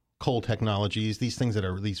coal technologies, these things that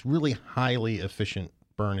are these really highly efficient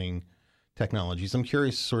burning technologies. I'm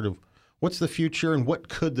curious sort of what's the future and what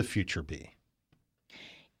could the future be?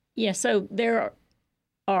 Yeah, so there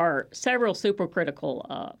are several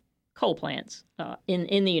supercritical coal plants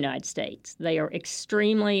in the United States. They are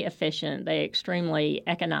extremely efficient. They're extremely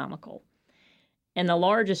economical. And the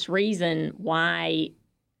largest reason why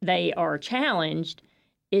they are challenged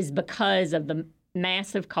is because of the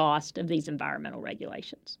massive cost of these environmental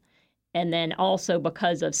regulations. And then also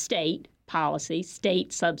because of state policy,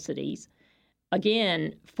 state subsidies,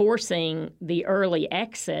 again, forcing the early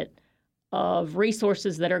exit of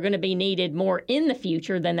resources that are going to be needed more in the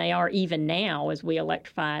future than they are even now as we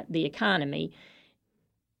electrify the economy.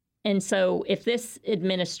 And so if this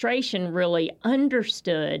administration really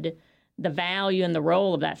understood the value and the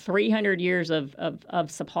role of that 300 years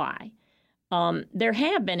of supply, there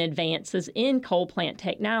have been advances in coal plant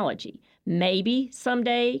technology. Maybe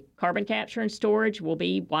someday carbon capture and storage will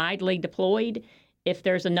be widely deployed if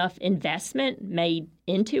there's enough investment made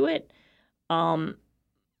into it.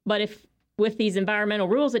 But if with these environmental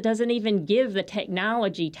rules, it doesn't even give the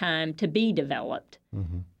technology time to be developed.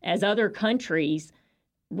 Mm-hmm. As other countries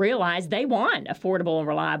realize they want affordable and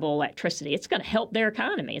reliable electricity. It's going to help their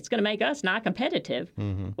economy. It's going to make us not competitive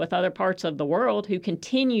with other parts of the world who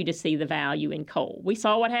continue to see the value in coal. We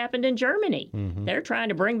saw what happened in Germany. They're trying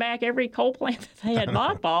to bring back every coal plant that they had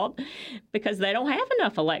mothballed because they don't have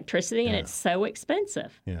enough electricity and it's so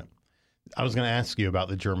expensive. Yeah. I was going to ask you about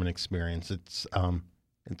the German experience. It's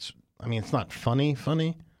not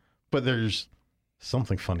funny, but there's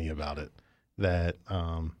something funny about it that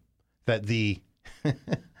the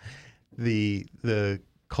the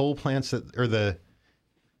coal plants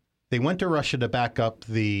they went to Russia to back up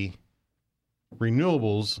the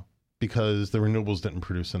renewables because the renewables didn't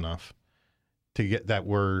produce enough to get that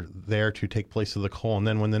were there to take place of the coal. And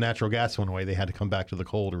then when the natural gas went away, they had to come back to the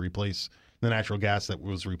coal to replace the natural gas that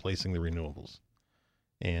was replacing the renewables.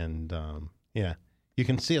 And you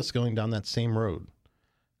can see us going down that same road,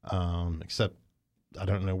 except I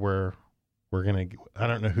don't know where I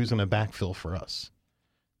don't know who's gonna backfill for us.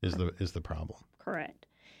 Is the problem? Correct.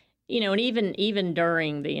 And even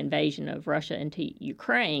during the invasion of Russia into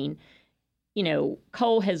Ukraine,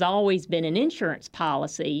 coal has always been an insurance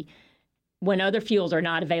policy when other fuels are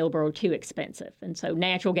not available or too expensive, and so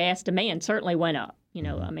natural gas demand certainly went up.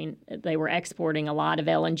 They were exporting a lot of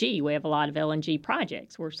LNG. We have a lot of LNG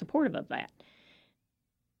projects. We're supportive of that.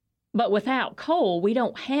 But without coal, we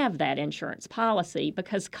don't have that insurance policy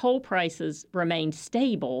because coal prices remained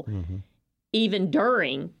stable even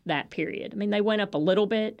during that period. They went up a little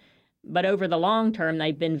bit, but over the long term,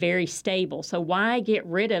 they've been very stable. So why get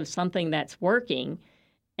rid of something that's working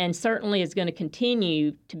and certainly is going to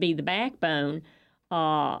continue to be the backbone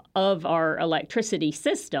of our electricity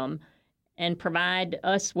system and provide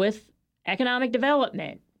us with economic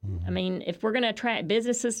development? If we're going to attract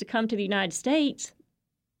businesses to come to the United States,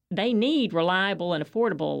 they need reliable and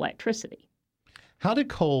affordable electricity. How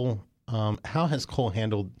has coal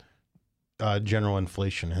handled general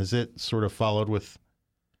inflation? Has it sort of followed with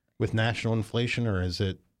national inflation, or has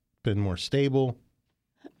it been more stable?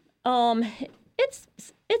 Coal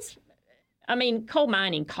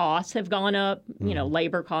mining costs have gone up.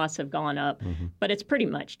 Labor costs have gone up, but it's pretty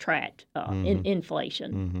much tracked in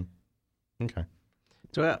inflation. Okay.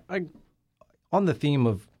 So on the theme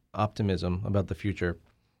of optimism about the future,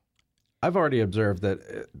 I've already observed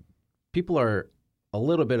that people are a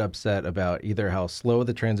little bit upset about either how slow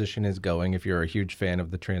the transition is going, if you're a huge fan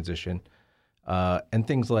of the transition, and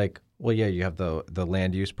things like, you have the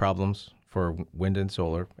land use problems for wind and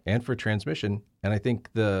solar and for transmission. And I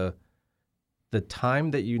think the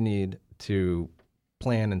time that you need to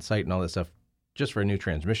plan and site and all this stuff just for a new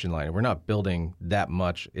transmission line, we're not building that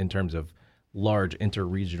much in terms of large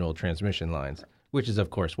interregional transmission lines, which is,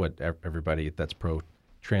 of course, what everybody that's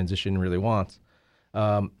pro-transition really wants.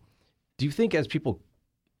 Do you think as people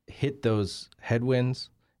hit those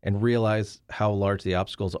headwinds and realize how large the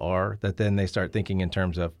obstacles are, that then they start thinking in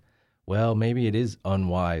terms of, well, maybe it is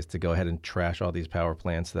unwise to go ahead and trash all these power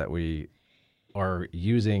plants that we are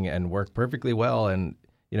using and work perfectly well? And,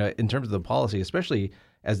 in terms of the policy, especially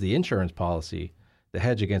as the insurance policy, the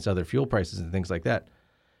hedge against other fuel prices and things like that,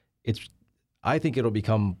 I think it'll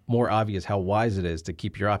become more obvious how wise it is to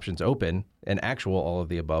keep your options open and actual all of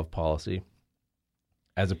the above policy,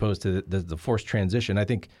 as opposed to the forced transition. I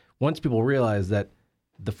think once people realize that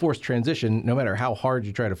the forced transition, no matter how hard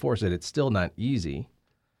you try to force it, it's still not easy.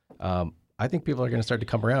 I think people are going to start to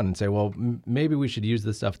come around and say, well, maybe we should use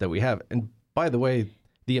the stuff that we have. And by the way,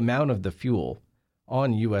 the amount of the fuel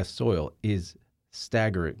on U.S. soil is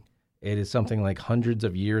staggering. it is something like hundreds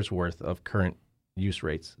of years worth of current use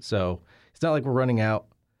rates. So it's not like we're running out.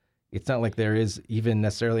 It's not like there is even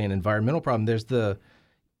necessarily an environmental problem. This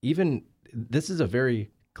is a very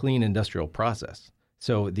clean industrial process.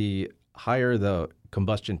 So the higher the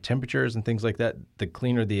combustion temperatures and things like that, the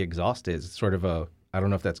cleaner the exhaust is. It's sort of I don't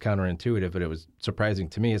know if that's counterintuitive, but it was surprising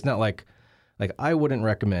to me. It's not like I wouldn't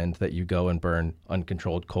recommend that you go and burn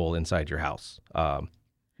uncontrolled coal inside your house.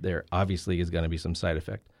 There obviously is going to be some side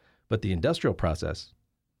effect, but the industrial process,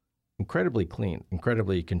 incredibly clean,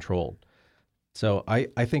 incredibly controlled. So I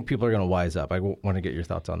think people are going to wise up. I want to get your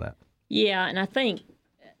thoughts on that. Yeah, and I think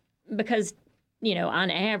because,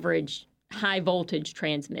 on average, high voltage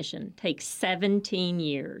transmission takes 17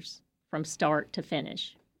 years from start to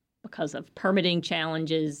finish because of permitting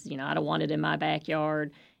challenges. I don't want it in my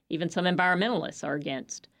backyard. Even some environmentalists are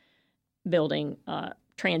against building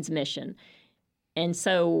transmission. And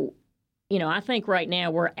so, I think right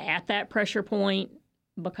now we're at that pressure point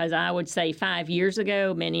because I would say 5 years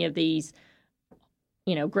ago, many of these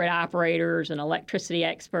grid operators and electricity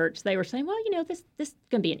experts, they were saying, well, this is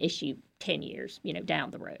going to be an issue 10 years,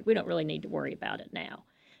 down the road. We don't really need to worry about it now.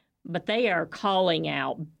 But they are calling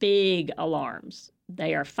out big alarms.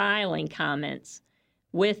 They are filing comments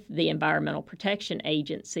with the Environmental Protection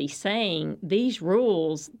Agency saying these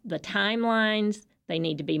rules, the timelines, they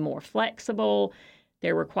need to be more flexible.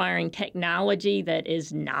 They're requiring technology that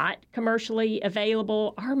is not commercially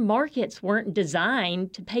available. Our markets weren't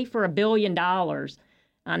designed to pay for $1 billion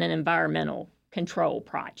on an environmental control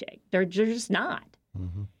project. They're just not.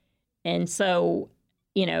 Mm-hmm. And so,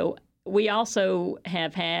 we also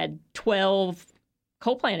have had 12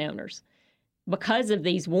 coal plant owners, because of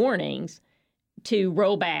these warnings, to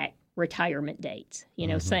roll back retirement dates,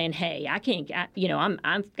 saying, hey, I can't,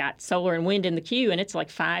 I've got solar and wind in the queue and it's like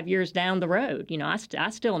 5 years down the road. I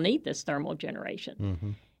still need this thermal generation.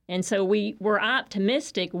 Mm-hmm. And so we're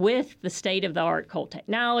optimistic with the state-of-the-art coal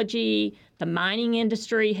technology. The mining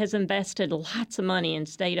industry has invested lots of money in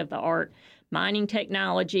state-of-the-art mining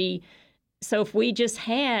technology. So if we just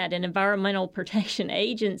had an Environmental Protection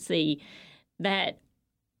Agency that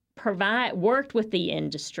worked with the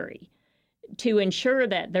industry to ensure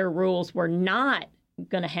that their rules were not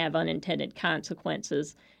going to have unintended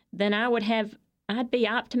consequences, then I'd be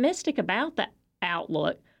optimistic about the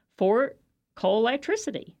outlook for coal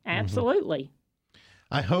electricity. Absolutely.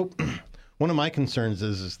 Mm-hmm. I hope one of my concerns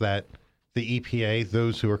is that the EPA,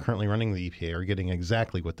 those who are currently running the EPA, are getting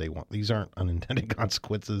exactly what they want. These aren't unintended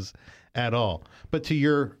consequences at all. But to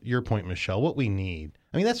your point, Michelle, what we need,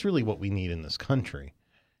 that's really what we need in this country,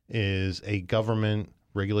 is a government,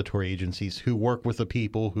 regulatory agencies who work with the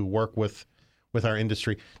people, who work with our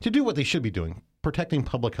industry to do what they should be doing, protecting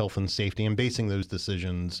public health and safety and basing those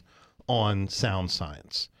decisions on sound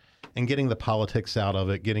science and getting the politics out of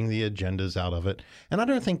it, getting the agendas out of it. And I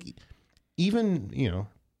don't think even,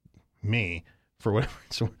 me, for whatever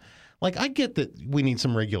it's like, I get that we need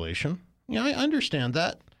some regulation. I understand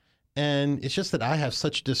that. And it's just that I have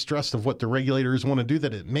such distrust of what the regulators want to do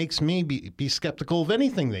that it makes me be skeptical of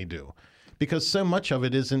anything they do, because so much of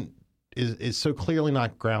it is so clearly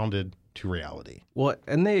not grounded to reality. Well,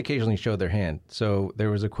 and they occasionally show their hand. So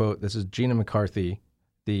there was a quote, this is Gina McCarthy,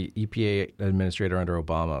 the EPA administrator under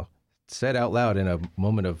Obama, said out loud in a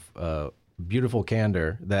moment of beautiful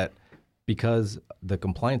candor that because the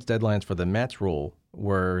compliance deadlines for the METS rule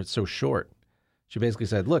were so short, she basically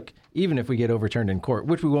said, look, even if we get overturned in court,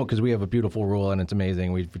 which we won't because we have a beautiful rule and it's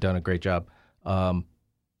amazing, we've done a great job,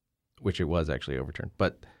 which it was actually overturned.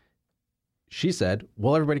 But she said,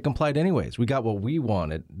 well, everybody complied anyways. We got what we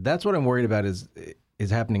wanted. That's what I'm worried about is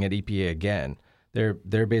happening at EPA again.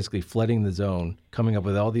 They're basically flooding the zone, coming up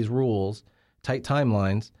with all these rules, tight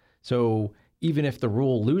timelines. So even if the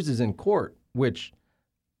rule loses in court, which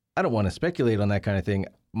I don't want to speculate on that kind of thing,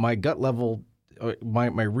 my gut level,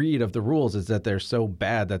 my read of the rules is that they're so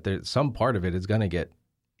bad that some part of it is going to get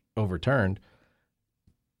overturned.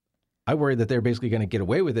 I worry that they're basically going to get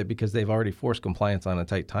away with it because they've already forced compliance on a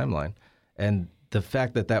tight timeline. And the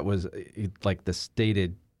fact that was like the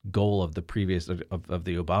stated goal of the previous of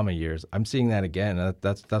the Obama years, I'm seeing that again.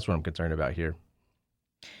 That's what I'm concerned about here.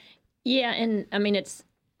 Yeah, and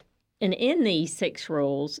in these 6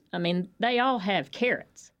 rules, they all have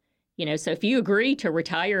carrots. So if you agree to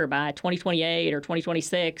retire by 2028 or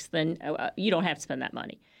 2026, then you don't have to spend that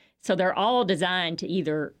money. So they're all designed to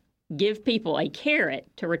either give people a carrot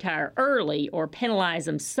to retire early or penalize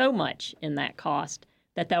them so much in that cost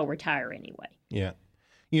that they'll retire anyway. Yeah.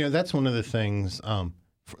 That's one of the things, I'm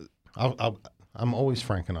always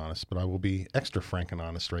frank and honest, but I will be extra frank and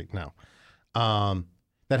honest right now,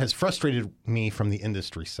 that has frustrated me from the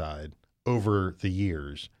industry side over the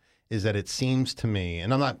years is that it seems to me,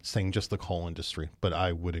 and I'm not saying just the coal industry, but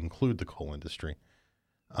I would include the coal industry,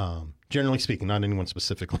 generally speaking, not anyone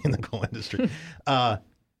specifically in the coal industry, that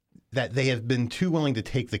they have been too willing to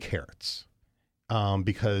take the carrots.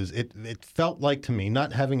 Because it felt like to me,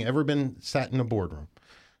 not having ever been sat in a boardroom,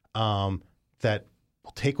 that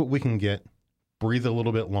we'll take what we can get, breathe a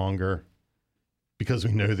little bit longer, because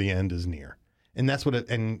we know the end is near. And that's what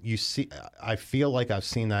and you see, I feel like I've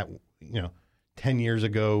seen that, 10 years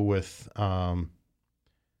ago with,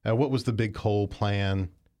 what was the big coal plan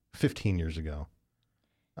 15 years ago?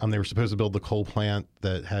 They were supposed to build the coal plant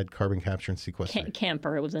that had carbon capture and sequestration.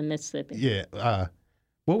 Kemper, it was in Mississippi. Yeah.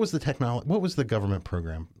 What was the technology? What was the government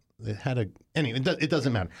program? It had anyway, it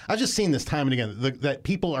doesn't matter. I've just seen this time and again that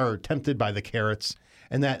people are tempted by the carrots,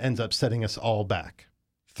 and that ends up setting us all back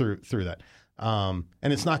through that. And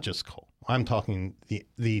it's not just coal. I'm talking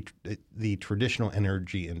the traditional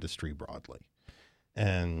energy industry broadly,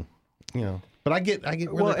 and but I get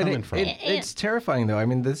where they're coming from. It's terrifying though. I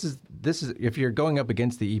mean, this is if you're going up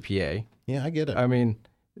against the EPA. Yeah, I get it. I mean,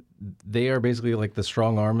 they are basically like the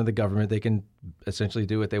strong arm of the government. They can essentially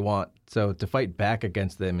do what they want. So to fight back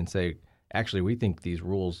against them and say, actually, we think these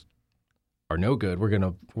rules are no good. We're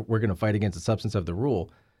gonna fight against the substance of the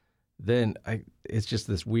rule. Then it's just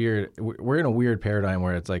this weird. We're in a weird paradigm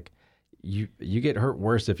where it's like you get hurt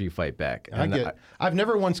worse if you fight back. And I've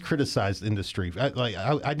never once criticized industry.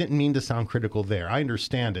 I didn't mean to sound critical there. I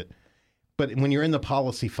understand it. But when you're in the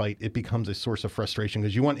policy fight, it becomes a source of frustration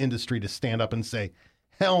because you want industry to stand up and say,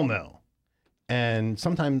 hell no. And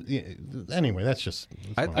sometimes, anyway, that's just.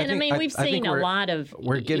 We've seen a lot of.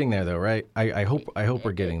 We're getting there, though, right? I hope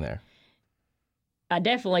we're getting there. I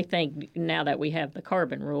definitely think now that we have the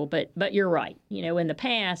carbon rule, but you're right. In the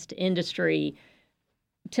past, industry,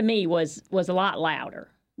 to me, was a lot louder.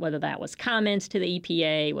 Whether that was comments to the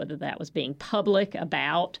EPA, whether that was being public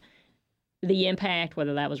about the impact,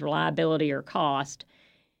 whether that was reliability or cost.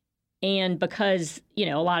 And because,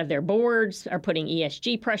 a lot of their boards are putting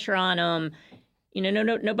ESG pressure on them,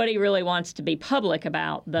 nobody really wants to be public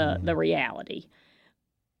about the reality.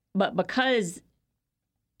 But because,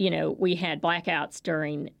 we had blackouts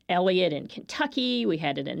during Elliott in Kentucky, we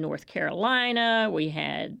had it in North Carolina, we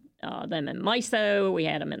had them in MISO, we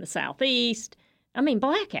had them in the Southeast. I mean,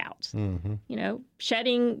 blackouts,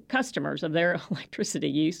 shedding customers of their electricity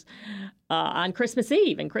use on Christmas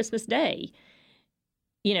Eve and Christmas Day.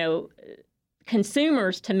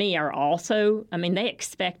 Consumers, to me, are also, they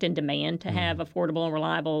expect and demand to have affordable and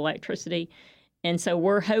reliable electricity. And so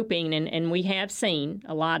we're hoping, and we have seen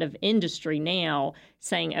a lot of industry now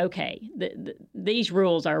saying, okay, these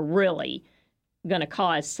rules are really going to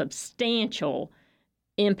cause substantial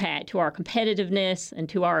impact to our competitiveness and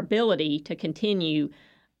to our ability to continue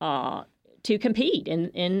to compete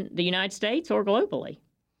in the United States or globally.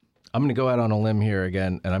 I'm going to go out on a limb here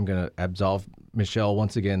again, and I'm going to absolve Michelle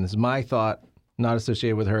once again. This is my thought, not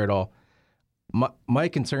associated with her at all. My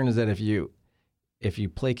concern is that if you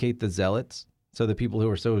placate the zealots, so the people who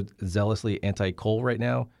are so zealously anti-coal right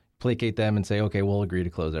now, placate them and say, okay, we'll agree to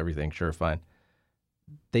close everything. Sure, fine.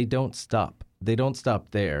 They don't stop. They don't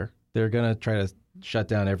stop there. They're going to try to shut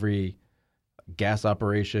down every gas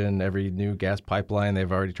operation, every new gas pipeline. They've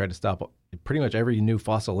already tried to stop pretty much every new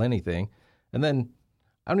fossil anything. And then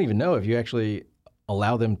I don't even know if you actually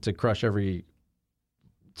allow them to crush every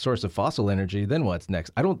source of fossil energy. Then what's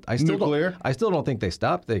next? Nuclear? I still don't think they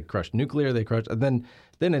stop. They crush nuclear. They crush. Then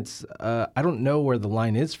it's. I don't know where the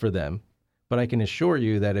line is for them, but I can assure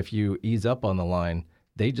you that if you ease up on the line,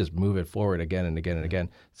 they just move it forward again and again and again.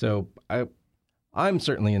 So I'm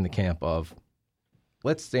certainly in the camp of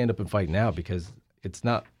let's stand up and fight now, because it's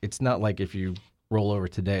not like if you roll over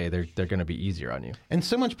today, they're going to be easier on you. And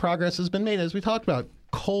so much progress has been made, as we talked about.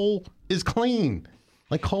 Coal is clean.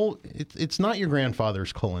 Like coal, it's not your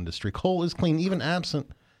grandfather's coal industry. Coal is clean, even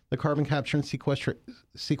absent the carbon capture and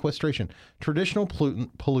sequestration. Traditional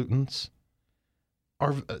pollutants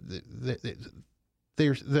are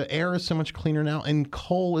the air is so much cleaner now, and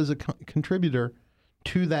coal is a contributor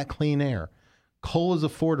to that clean air. Coal is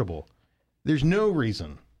affordable. There's no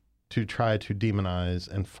reason to try to demonize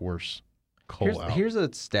and force coal out. Here's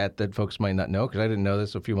a stat that folks might not know, because I didn't know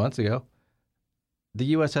this a few months ago. The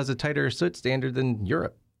U.S. has a tighter soot standard than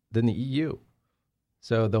Europe, than the EU.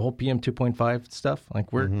 So the whole PM 2.5 stuff,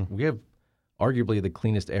 like we have arguably the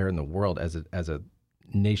cleanest air in the world as a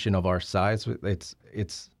nation of our size.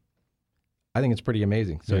 It's I think it's pretty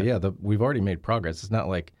amazing. So we've already made progress. It's not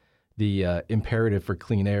like the imperative for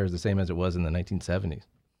clean air is the same as it was in the 1970s.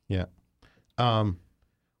 Yeah.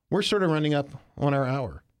 We're sort of running up on our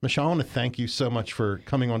hour. Michelle, I want to thank you so much for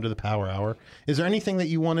coming onto the Power Hour. Is there anything that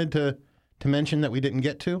you wanted to mention that we didn't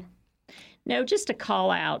get to? No, just to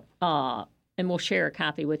call out, and we'll share a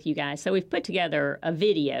copy with you guys. So we've put together a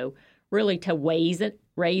video really to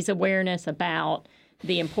raise awareness about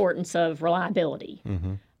the importance of reliability.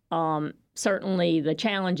 Certainly the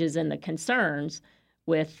challenges and the concerns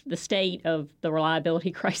with the state of the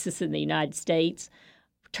reliability crisis in the United States,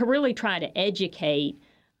 to really try to educate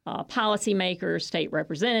policymakers, state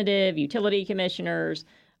representative, utility commissioners,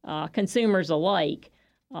 consumers alike,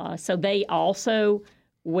 so they also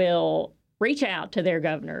will reach out to their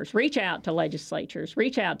governors, reach out to legislatures,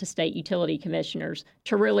 reach out to state utility commissioners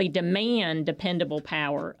to really demand dependable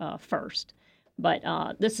power first. But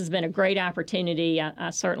this has been a great opportunity. I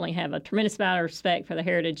certainly have a tremendous amount of respect for the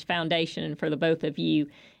Heritage Foundation and for the both of you.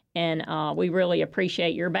 And we really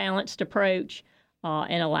appreciate your balanced approach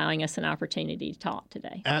and allowing us an opportunity to talk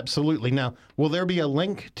today. Absolutely. Now, will there be a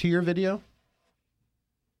link to your video?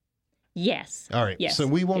 Yes. All right. Yes. So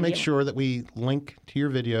we will make sure that we link to your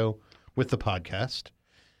video with the podcast.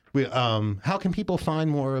 How can people find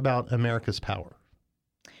more about America's Power?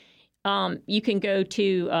 You can go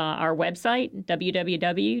to our website,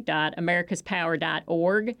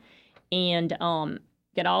 www.americaspower.org, and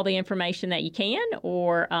get all the information that you can,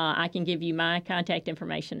 or I can give you my contact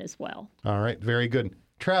information as well. All right. Very good.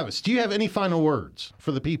 Travis, do you have any final words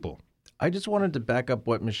for the people? I just wanted to back up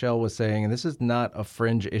what Michelle was saying, and this is not a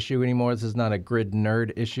fringe issue anymore. This is not a grid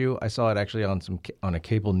nerd issue. I saw it actually on a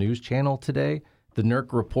cable news channel today. The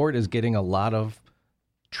NERC report is getting a lot of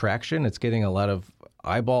traction. It's getting a lot of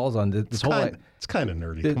eyeballs on this It's whole. It's kind of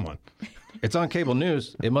nerdy. Come on. It's on cable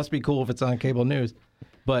news. It must be cool if it's on cable news.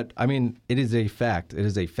 But I mean, it is a fact. It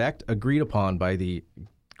is a fact agreed upon by the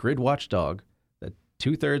grid watchdog that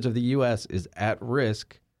 2/3 of the U.S. is at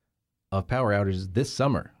risk of power outages this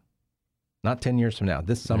summer. Not 10 years from now,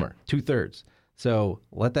 this summer, 2/3. So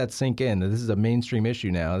let that sink in. This is a mainstream issue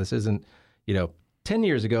now. This isn't, 10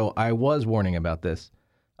 years ago, I was warning about this,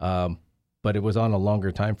 but it was on a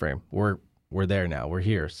longer time frame. We're there now. We're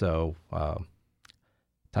here. So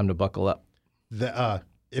time to buckle up.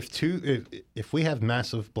 If we have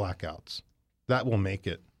massive blackouts, that will make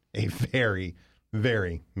it a very,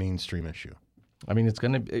 very mainstream issue. I mean,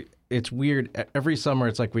 it's weird. Every summer,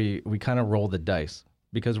 it's like we kind of roll the dice,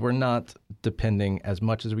 because we're not depending as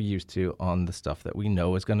much as we used to on the stuff that we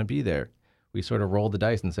know is going to be there. We sort of roll the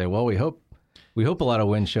dice and say, well, we hope a lot of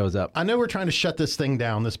wind shows up. I know we're trying to shut this thing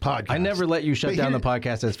down, this podcast. I never let you shut down the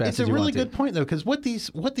podcast as fast as you want to. It's a really good point, though, because what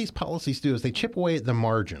these policies do is they chip away at the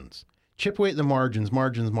margins.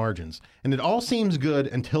 Margins. And it all seems good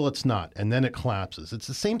until it's not, and then it collapses. It's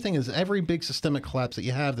the same thing as every big systemic collapse that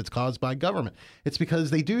you have that's caused by government. It's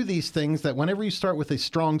because they do these things that whenever you start with a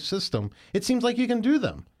strong system, it seems like you can do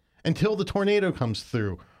them until the tornado comes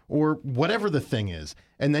through or whatever the thing is.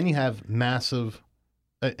 And then you have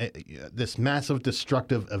this massive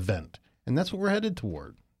destructive event. And that's what we're headed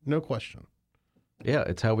toward. No question. Yeah,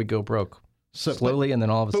 it's how we go broke. Slowly, and then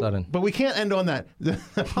all of a sudden. But we can't end on that. The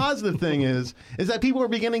positive thing is that people are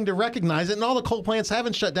beginning to recognize it, and all the coal plants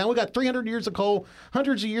haven't shut down. We got 300 years of coal,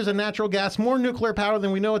 hundreds of years of natural gas, more nuclear power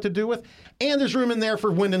than we know what to do with, and there's room in there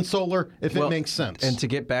for wind and solar if it makes sense. And to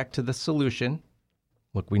get back to the solution,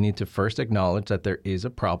 look, we need to first acknowledge that there is a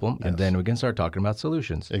problem, and then we can start talking about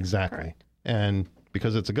solutions. Exactly. Correct. And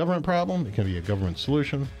because it's a government problem, it can be a government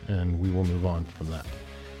solution, and we will move on from that.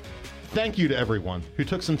 Thank you to everyone who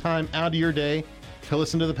took some time out of your day to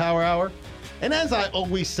listen to the Power Hour. And as I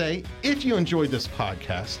always say, if you enjoyed this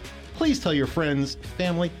podcast, please tell your friends,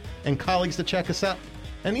 family, and colleagues to check us out.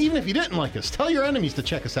 And even if you didn't like us, tell your enemies to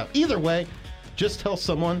check us out. Either way, just tell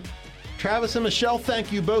someone. Travis and Michelle,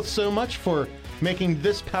 thank you both so much for making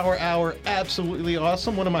this Power Hour absolutely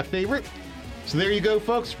awesome. One of my favorite. So there you go,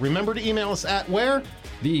 folks. Remember to email us at where?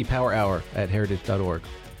 thepowerhour@heritage.org.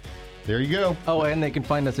 There you go. Oh, and they can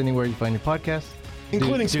find us anywhere you find your podcast.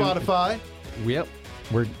 Including Spotify. Yep.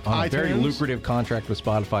 We're on iTunes. A very lucrative contract with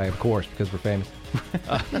Spotify, of course, because we're famous.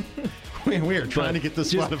 We are trying to get the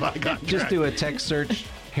Spotify contract. Just do a text search,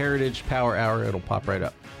 Heritage Power Hour. It'll pop right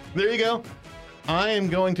up. There you go. I am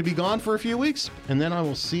going to be gone for a few weeks, and then I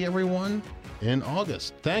will see everyone in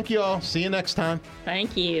August. Thank you all. See you next time.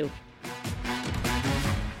 Thank you.